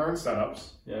 Each have our own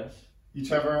setups. Yes. Each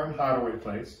have our own hideaway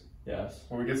place. Yes.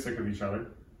 When we get sick of each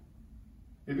other.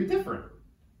 It'd be different.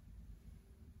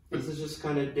 This is just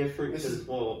kind of different This because, is-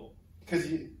 well, Because,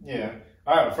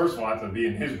 first of all, I have to be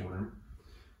in his room.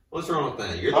 what's wrong with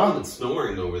that? You're the one that's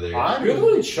snoring over there. You're the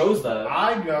one who chose that.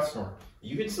 I do not snore.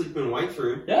 You could sleep in White's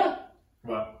room. Yeah.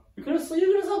 But, You could have slept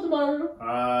in my room.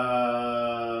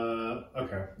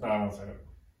 okay. No, I won't say it.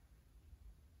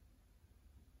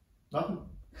 Nothing.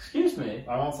 Excuse me.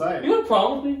 I won't say it. You got a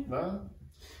problem with me? No.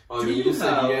 Oh, Do you you just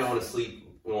said have- you didn't want to sleep.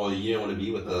 Well, you didn't want to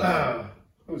be with the.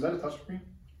 Oh, is that a touchscreen?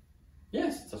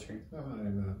 Yes, touchscreen. No, I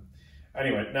didn't know that.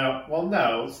 Anyway,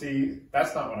 no. See,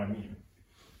 that's not what I mean.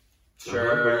 What do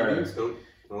you mean? Don't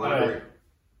elaborate.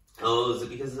 Oh, is it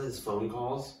because of his phone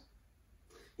calls?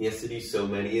 He has to do so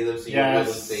many of them, so you don't be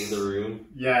able to stay in the room.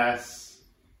 Yes.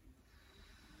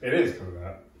 It is because of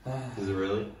that. Is it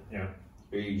really? Yeah.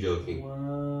 Or are you joking?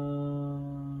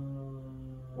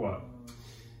 What?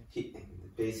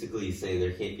 Basically, he's saying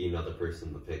there can't be another person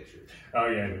in the picture. Oh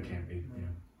yeah, there can't be.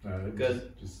 Yeah. No,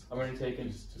 Good. Just I'm already taken.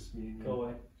 just me and you. Go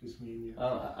away. Just me and you.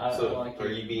 I So, don't like are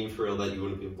it. you being for real that you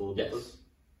wouldn't be able to live with Yes. us?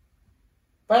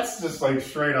 That's just like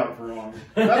straight up wrong.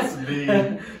 That's me.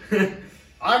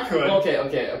 I could.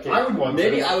 Okay. I would want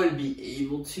Maybe to. I would be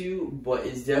able to, but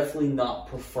it's definitely not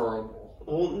preferable.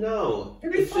 Well, no.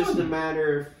 It'd be It's just a fun.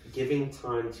 matter of giving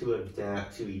time to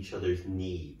adapt to each other's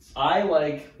needs. I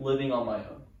like living on my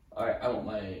own. Alright, I want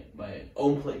my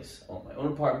own place. I want my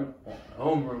own apartment. I want my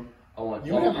own room. I want.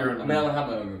 You can have your own I mean, I want to have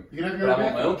my own room. You can have But your I own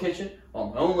want my bathroom. own kitchen. I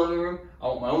want my own living room. I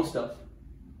want my own stuff.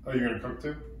 Oh, you're gonna cook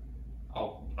too?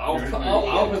 I'll You're- cook my own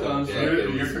Yeah, stuff. yeah. You're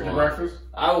gonna cook your breakfast?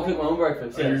 I will cook my own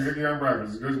breakfast. Oh, you're Yes. gonna cook your own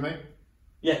breakfast. As good as me?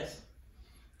 Yes.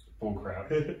 Bull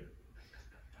crap.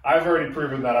 I've already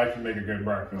proven that I can make a good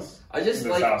breakfast I just in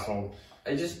this like. household.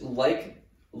 I just like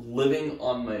living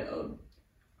on my own.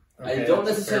 Okay, I don't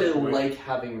that's a fair necessarily point. like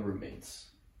having roommates.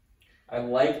 I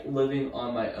like living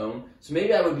on my own. So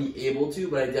maybe I would be able to,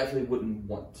 but I definitely wouldn't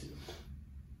want to.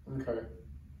 Okay.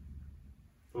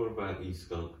 What about you,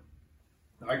 Skunk?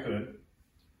 I could.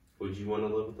 Would you want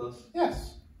to live with us?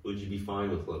 Yes, Would you be fine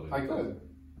with living? I could.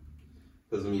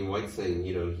 Because, I mean, White's saying,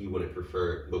 he wouldn't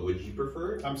prefer it, but would you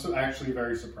prefer it? I'm actually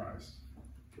very surprised.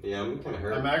 Yeah, I'm kind of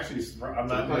hurt. I'm actually surprised. I'm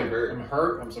not I'm kinda hurt. I'm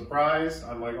hurt. I'm surprised.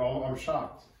 I'm like, I'm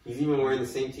shocked. He's even wearing the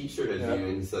same t-shirt as Yeah. you,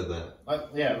 and he said that.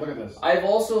 Yeah, look at this. I've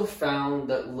also found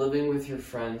that living with your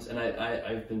friends, and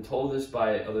I've been told this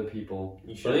by other people,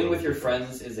 You should living live with your with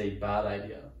friends is a bad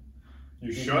idea.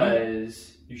 You should.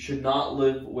 Because you should not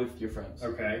live with your friends.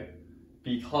 Okay.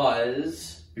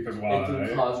 Because Because it why?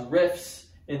 can cause rifts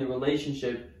in the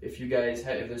relationship if you guys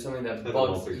if there's something that Have an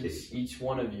bugs altercation. each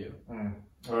one of you. Well,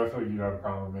 I feel like you'd have a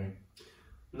problem with me.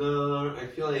 No, I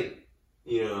feel like,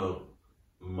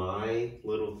 my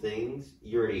little things,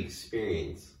 you already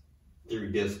experience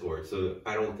through Discord, so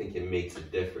I don't think it makes a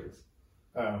difference.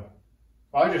 Well,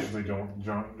 I just really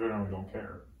generally don't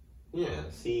care. Yeah,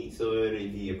 see, so it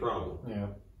would be a problem. Yeah.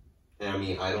 And I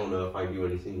mean, I don't know if I do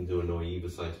anything to annoy you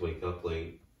besides wake up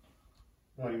late.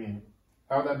 What do you mean?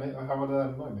 How would that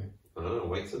annoy me? I don't know,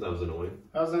 White said that was annoying.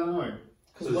 How's that annoying?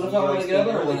 Because So what if you I want like to get up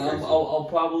being an early? early person. I'll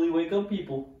probably wake up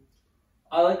people.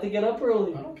 I like to get up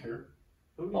early. I don't care.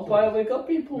 I'll probably wake up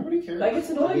people. Nobody cares. That gets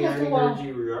annoying after a I while. heard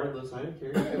you regardless. I don't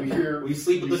care. We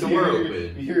sleep with the door open. You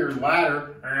hear your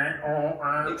ladder.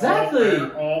 Exactly.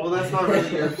 Well, that's not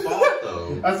really your fault,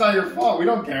 though. That's not your fault. We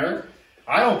don't care.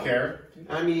 I don't care.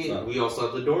 I mean, we also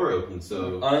have the door open,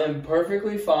 so... I am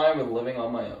perfectly fine with living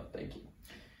on my own. Thank you.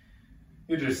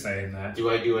 You're just saying that. Do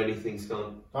I do anything,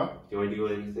 Skunk? Huh? Do I do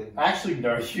anything? Actually,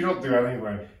 no. You don't do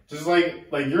anything. Just like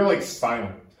you're like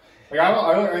silent. Like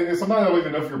I don't. Sometimes I don't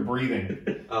even know if you're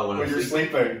breathing Oh, when you're sleeping?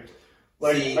 sleeping.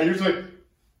 Like See- I usually.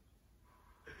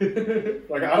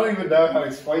 Like I don't even know how to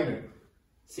explain it.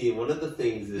 See, one of the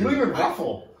things is... You don't even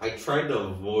ruffle. I tried to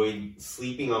avoid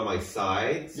sleeping on my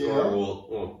sides. Yeah.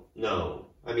 Well, no.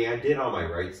 I mean, I did on my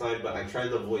right side, but I tried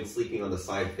to avoid sleeping on the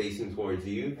side facing towards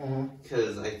you.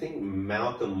 Because I think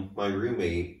Malcolm, my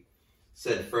roommate,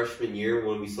 said freshman year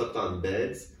when we slept on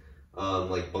beds,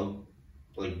 like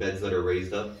beds that are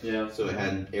raised up. Yeah. So it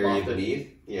had an area Lofted.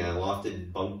 beneath. Yeah,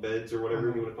 lofted bunk beds or whatever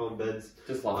you want to call them, beds.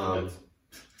 Just lofted beds.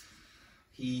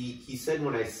 He said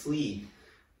when I sleep,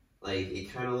 like,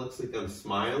 it kind of looks like I'm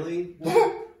smiling.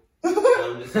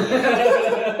 I'm just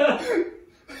like...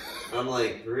 I'm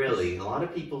like, really? A lot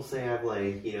of people say I have,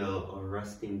 like, you know, a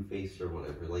resting face or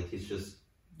whatever. Like, it's just...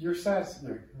 You're sassy.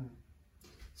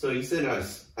 So he said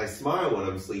I smile when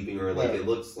I'm sleeping, or, like, Yeah. it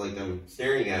looks like I'm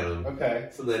staring at him. Okay.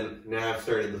 So then, now I've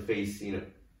started the face, you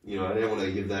know, I didn't want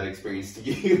to give that experience to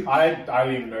you. I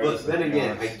didn't even notice. But then it, to be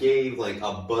again, I honest. gave, like,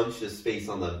 a bunch of space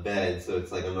on the bed, so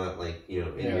it's like I'm not, like, you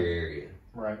know, in Yeah. your area.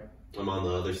 Right. I'm on the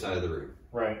other side of the room.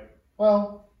 Right.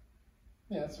 Well,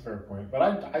 yeah, that's a fair point. But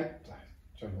I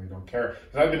generally don't care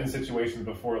because I've been in situations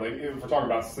before. Like if we're talking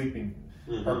about sleeping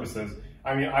Mhm. purposes,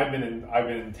 I mean, I've been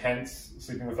in tents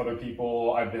sleeping with other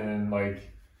people. I've been in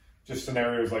like just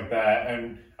scenarios like that,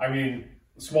 and I mean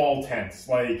small tents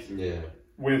like Yeah.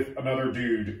 with another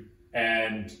dude,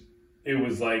 and it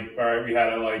was like all right, we had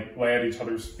to like lay at each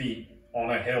other's feet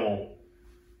on a hill.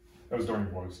 That was during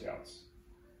Boy Scouts,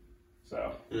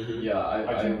 so Mm-hmm. Yeah,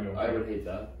 I generally don't I care. would hate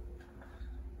that.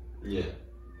 Yeah.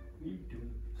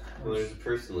 Well, there's a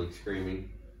person, like, screaming.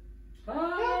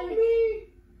 Hi.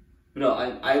 No,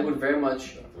 I would very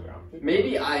much.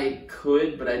 Maybe I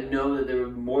could, but I know that there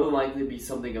would more than likely be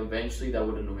something eventually that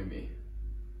would annoy me.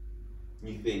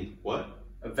 You think, what?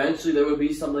 Eventually, there would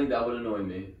be something that would annoy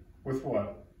me. With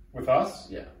what? With us?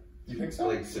 Yeah. You think so?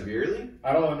 Like, severely?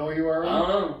 I don't know you I already. don't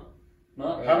know.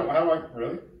 Not How do I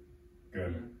really?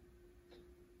 Good.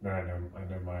 Then I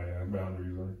know my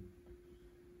boundaries are.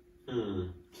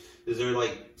 Is there,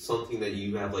 like, something that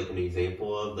you have, like, an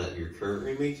example of that your current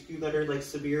roommates do that are, like,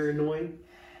 severe annoying?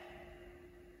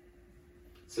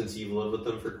 Since you've lived with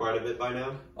them for quite a bit by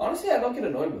now? Honestly, I don't get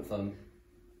annoyed with them.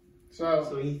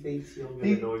 So he thinks you'll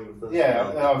get annoyed with us.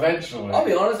 Yeah, eventually. I'll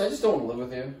be honest, I just don't want to live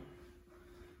with you.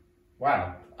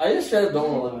 Wow. I just straight up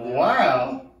don't want to live with you.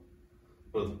 Wow.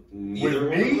 With neither With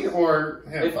one me of us? or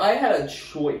him? If I had a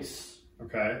choice,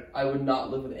 Okay. I would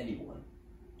not live with anyone.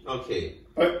 Okay.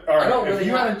 But all I right, don't if really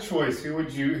you have- had a choice, who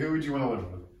would you want to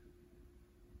live with?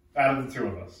 Out of the two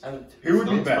of us, I would- who would be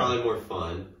Skunk's better? probably more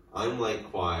fun. I'm, like,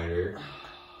 quieter.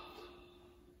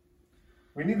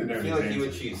 We need to know I these feel like you would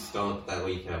answers. choose Skunk, that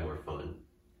way you can have more fun.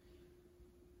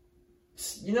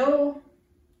 You know,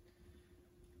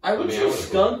 I would I mean, I choose would've-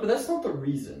 Skunk, but that's not the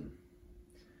reason.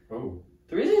 Oh.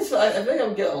 The reason is I think I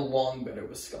would get along better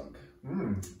with Skunk.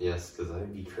 Yes, because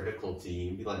I'd be critical to you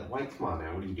and be like, White, come on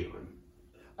now, what are you doing?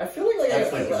 I feel like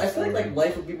That's like I feel like disturbing.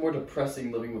 life would be more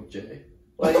depressing living with Jay.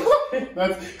 Like,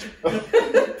 That's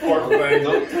poor thing.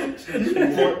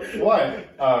 What?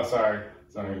 Oh, sorry.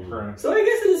 Sorry. so I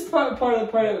guess it is part of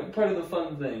the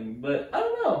fun thing, but I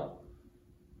don't know.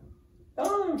 I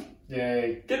don't know.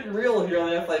 Yay. Getting real here on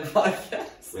the F-Light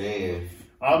podcast. Man.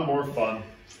 I'm more fun.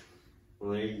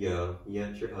 Well, there you go. You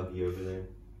got your hubby over there.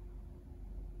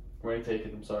 Where are you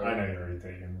taking? I'm sorry. I know you're already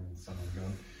taking someone's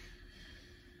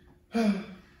gun.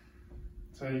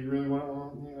 So you really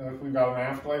want, you know, if we got an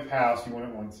afterlife house, you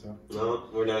wouldn't want to. No,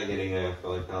 we're not getting an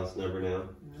afterlife house, never now.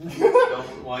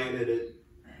 Don't, why you did it?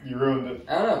 You ruined it.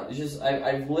 I don't know. It's just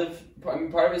I've lived. I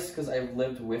mean, part of it's because I've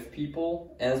lived with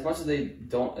people, and as much as they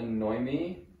don't annoy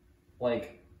me,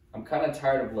 like I'm kind of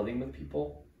tired of living with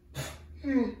people.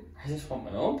 I just want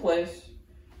my own place,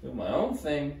 do my own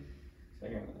thing.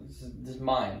 It's like, this is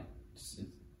mine.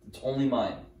 It's only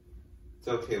mine. It's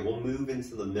okay, we'll move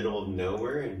into the middle of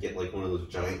nowhere and get like one of those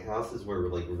giant houses where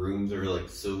like rooms are like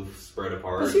so spread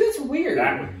apart. But see, that's weird.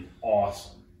 That would be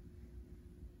awesome.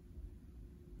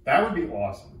 That would be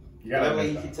awesome. You gotta That way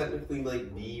you admit could technically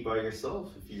like be by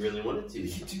yourself if you really wanted to.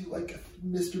 You could do like a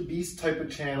Mr. Beast type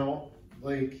of channel,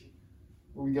 like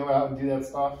where we go out and do that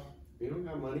stuff. We don't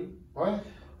got money. What?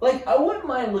 Like, I wouldn't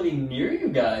mind living near you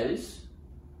guys,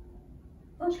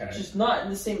 Okay. just not in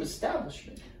the same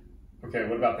establishment. Okay,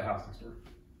 what about the house next door?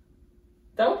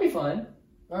 That would be fine.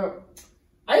 Oh,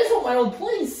 I just want my own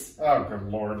place. oh, good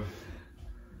lord.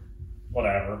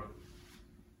 Whatever.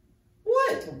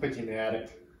 What? I'll put you in the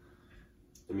attic.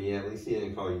 I mean, at least he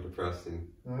didn't call you depressing.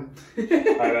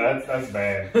 That's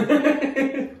bad.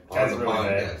 On That's the really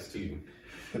podcast, too.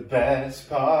 The best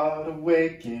part of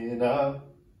waking up.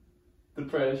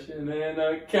 Depression in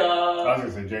a I car.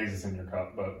 was going to say Jesus in your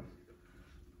cup, but...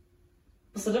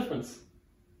 What's the difference?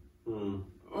 Hmm.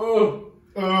 Oh,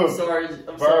 I'm Ugh. sorry. Burn.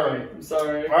 I'm sorry. I'm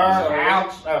sorry. Burn. I'm sorry.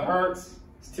 Ouch, that hurts.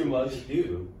 It's too much.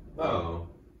 You? Oh.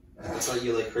 I thought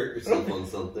you, like, hurt yourself on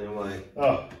something. I'm like,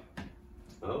 Oh,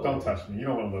 oh. don't touch me. You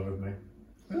don't want to live with me.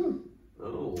 Ooh.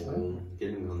 Oh,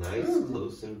 getting a nice,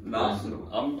 close and Nah, personal.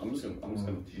 I'm just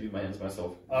gonna use my hands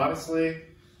myself. Honestly,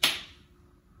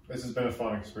 this has been a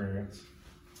fun experience.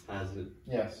 Has it?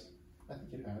 Yes, I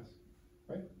think it has.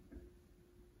 Right?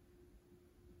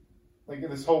 Like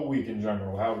this whole week in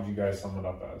general, how would you guys sum it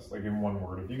up as? Like in one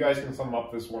word. If you guys can sum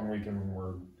up this 1 week in one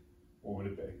word, what would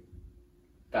it be?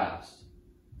 Fast.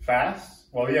 Fast?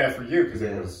 Well, yeah, for you because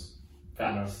Yeah. it was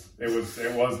Fast. It was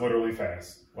literally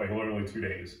fast, like literally 2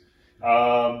 days.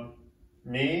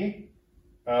 Me,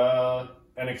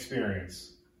 an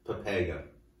experience. Papega.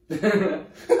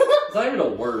 It's not even a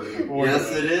word. Yes,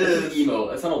 it It's is. an emo.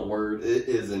 That's not a word. It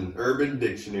is an Urban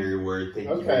Dictionary word. Thank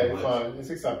you very Okay, much. fine, it's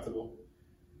acceptable.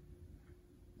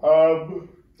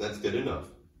 That's good enough.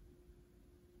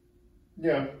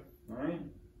 Yeah, Alright.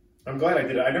 I'm glad I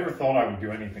did it. I never thought I would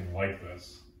do anything like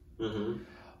this. Mm-hmm.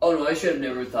 Oh no, I should have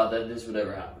never thought that this would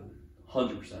ever happen.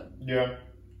 100%. Yeah,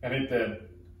 and it did.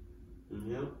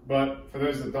 Yeah. But for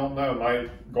those that don't know, my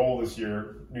goal this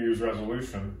year, New Year's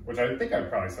resolution, which I think I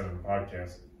probably said in the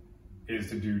podcast, is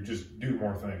to do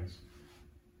more things.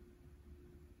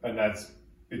 And that's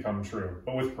become true.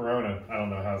 But with Corona, I don't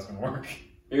know how it's going to work.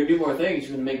 You're gonna do more things.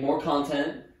 You're gonna make more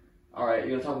content. Alright,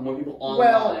 you're gonna talk to more people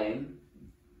Well, online.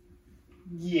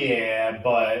 Yeah,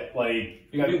 but like...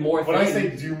 You can do more when things. I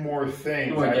say do more things,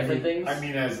 Do more I different mean, things? I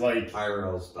mean as like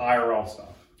IRL stuff. IRL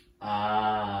stuff.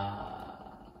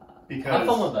 Have Because...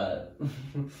 fun with that.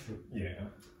 Yeah.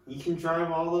 You can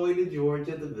drive all the way to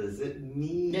Georgia to visit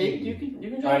me. Yeah, you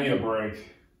can I need a break.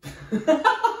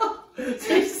 It's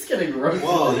just getting gross.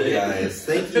 Well, you guys,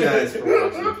 thank you guys for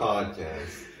watching the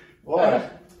podcast.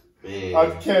 What? Man.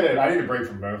 I'm kidding. I need a break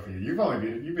from both of you. You've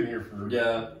been here for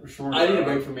Yeah. a short I need a time.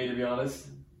 break from me, to be honest.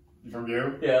 From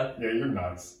you? Yeah. Yeah, you're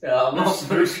nuts. Yeah, I'm not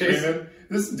You're screaming.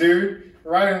 This dude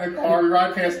riding in the car, we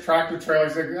ride past tractor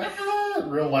trailers, like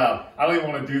real loud. I don't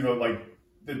even want to do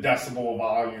the decibel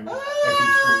volume that he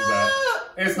screams at.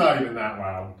 It's not even that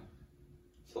loud.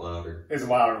 It's louder. It's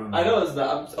louder than that. I know it's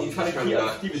not. I'm He's trying just to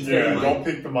trying keep to it not- Yeah, steady. don't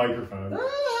pick the microphone.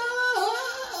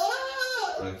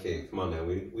 Okay, come on now.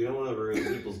 We don't want to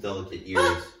ruin people's delicate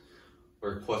ears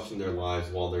or question their lives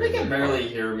while they're They in can their barely car.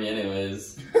 hear me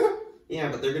anyways.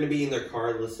 Yeah, but they're going to be in their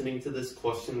car listening to this,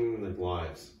 questioning their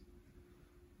lives.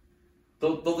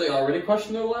 Don't they already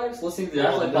question their lives listening to the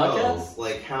Well, Afterlife no. podcast?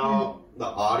 Like how the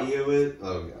audio is.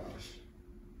 Oh gosh,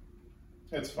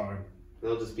 It's fine.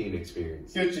 it'll just be an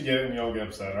experience. Get what you get and you'll get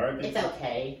upset, alright? It's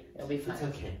okay. It'll be fine. It's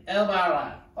okay. It'll be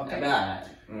alright. Okay. Bye.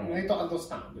 You need to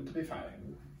understand. It'll be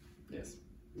fine. Yes.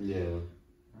 Yeah.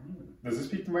 Does this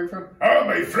speak to my friend? Oh,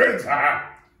 my friends!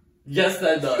 Ha! Yes,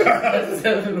 that does. That's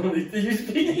definitely. Did you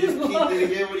speak You just keep English?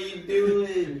 it again. What are you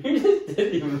doing? You just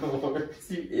didn't even work,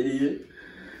 you idiot.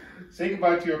 Say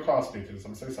goodbye to your car speakers.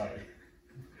 I'm so sorry.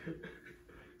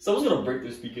 Someone's gonna break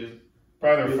their speakers.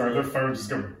 Probably their phone's just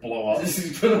gonna blow up. This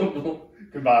is gonna.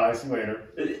 Goodbye, see you later.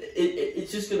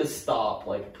 It's just gonna stop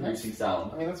like producing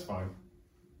sound. I mean, that's fine.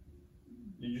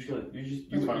 You're just gonna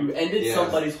That's fine. you ended Yeah.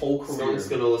 somebody's whole career. Someone's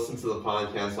going to listen to the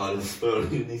podcast on his phone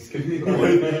and he's going to be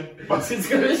like, It's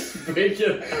gonna break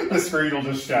it. The screen will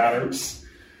just shatter.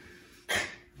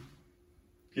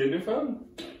 Get a new phone.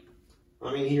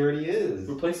 I mean, he already is.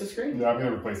 Replace the screen. Yeah, I'm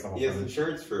gonna replace the whole He has phone.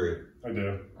 insurance for it. I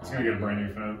do. It's gonna get a brand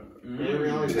new phone. I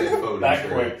realize they have phone That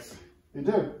insurance. You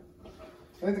do.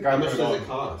 I think the guy How much put it does on. it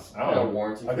cost? I I don't got a know.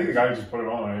 warranty. I think the guy just put it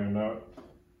on. I didn't even know it.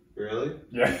 Really?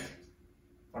 Yeah.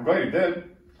 I'm glad he did.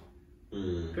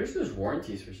 Pretty sure there's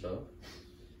warranties for stuff.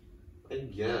 I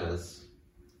guess.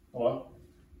 Hello?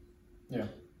 You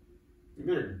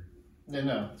better. Yeah,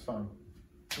 no, it's fine.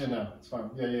 Yeah, no, it's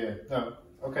fine. Yeah. No.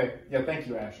 Okay. Yeah, thank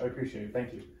you, Ash. I appreciate it.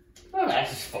 Thank you. I don't have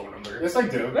Ash's phone number. Yes, I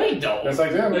do. They don't. Yes, I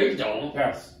do. They don't.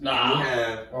 Yes. You Nah.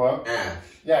 have Hello? Ash.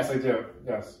 Yes, I do.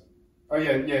 Yes. Oh,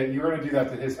 yeah, you were going to do that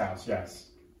to his house. Yes.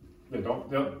 Yeah, don't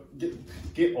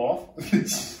get off.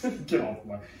 Get off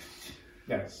my...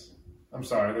 Yes. I'm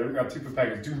sorry, they've got 2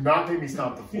 Papegas. Do not make me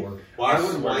stomp the floor. Why I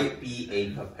would swear. White be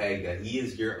a Papega? He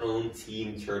is your own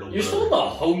team turtle. You're still on the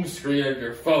home screen of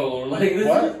your phone. Like this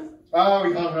What? Is... Oh,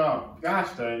 he hung up. Gosh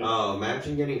dang it. Oh,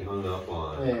 imagine getting hung up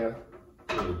on. Yeah.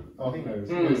 Hmm. Oh, he knows.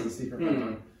 He Hmm. knows the secret.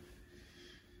 Hmm.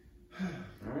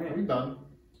 Are we done?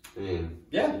 Man,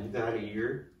 Yeah. you got a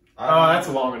year? Oh, that's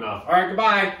long enough. All right,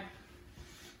 goodbye.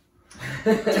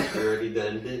 You ready to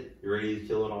end it? You ready to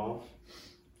kill it off?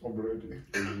 I'm ready.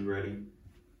 Are you ready?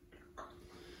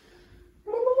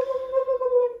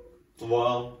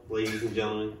 Well, ladies and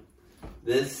gentlemen,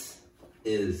 this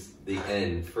is the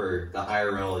end for the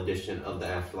IRL edition of the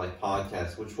Afterlife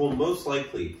podcast, which will most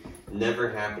likely never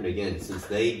happen again, since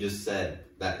they just said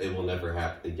that it will never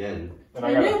happen again. And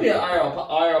Maybe it'll be an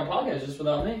IRL podcast just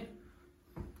without me.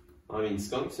 I mean,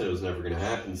 Skunk said it was never going to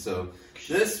happen, so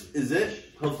this is it.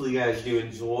 Hopefully you guys do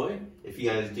enjoy. If you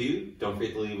guys do, don't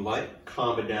forget to leave a like,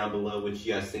 comment down below what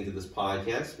you guys think of this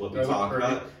podcast, what we Does it talk hurt?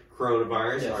 about,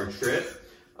 coronavirus, Yes. our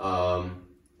trip,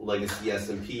 Legacy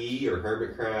SMP or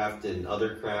Hermitcraft and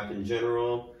other craft in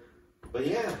general. But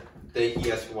yeah, thank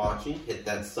you guys for watching. Hit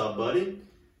that sub button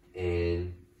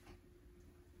and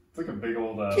It's like a big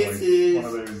old, Kisses. like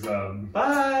one of those,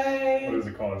 bye. what is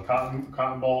it called?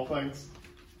 Cotton ball things?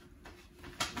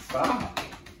 Stop.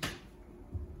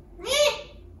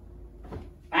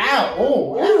 Ow!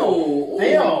 Oh! Ooh.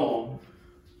 Damn!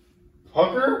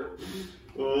 Hooker?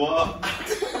 What?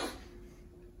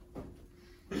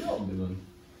 What y'all doing?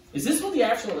 Is this what the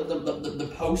actual the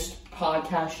post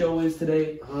podcast show is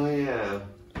today? Oh yeah.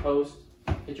 Post.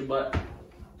 Hit your butt.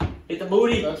 Hit the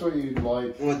booty. That's what you'd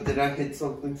like. What, did I hit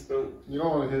something, Skunk? You don't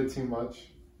want to hit it too much.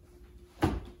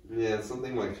 Yeah,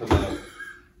 something might come out.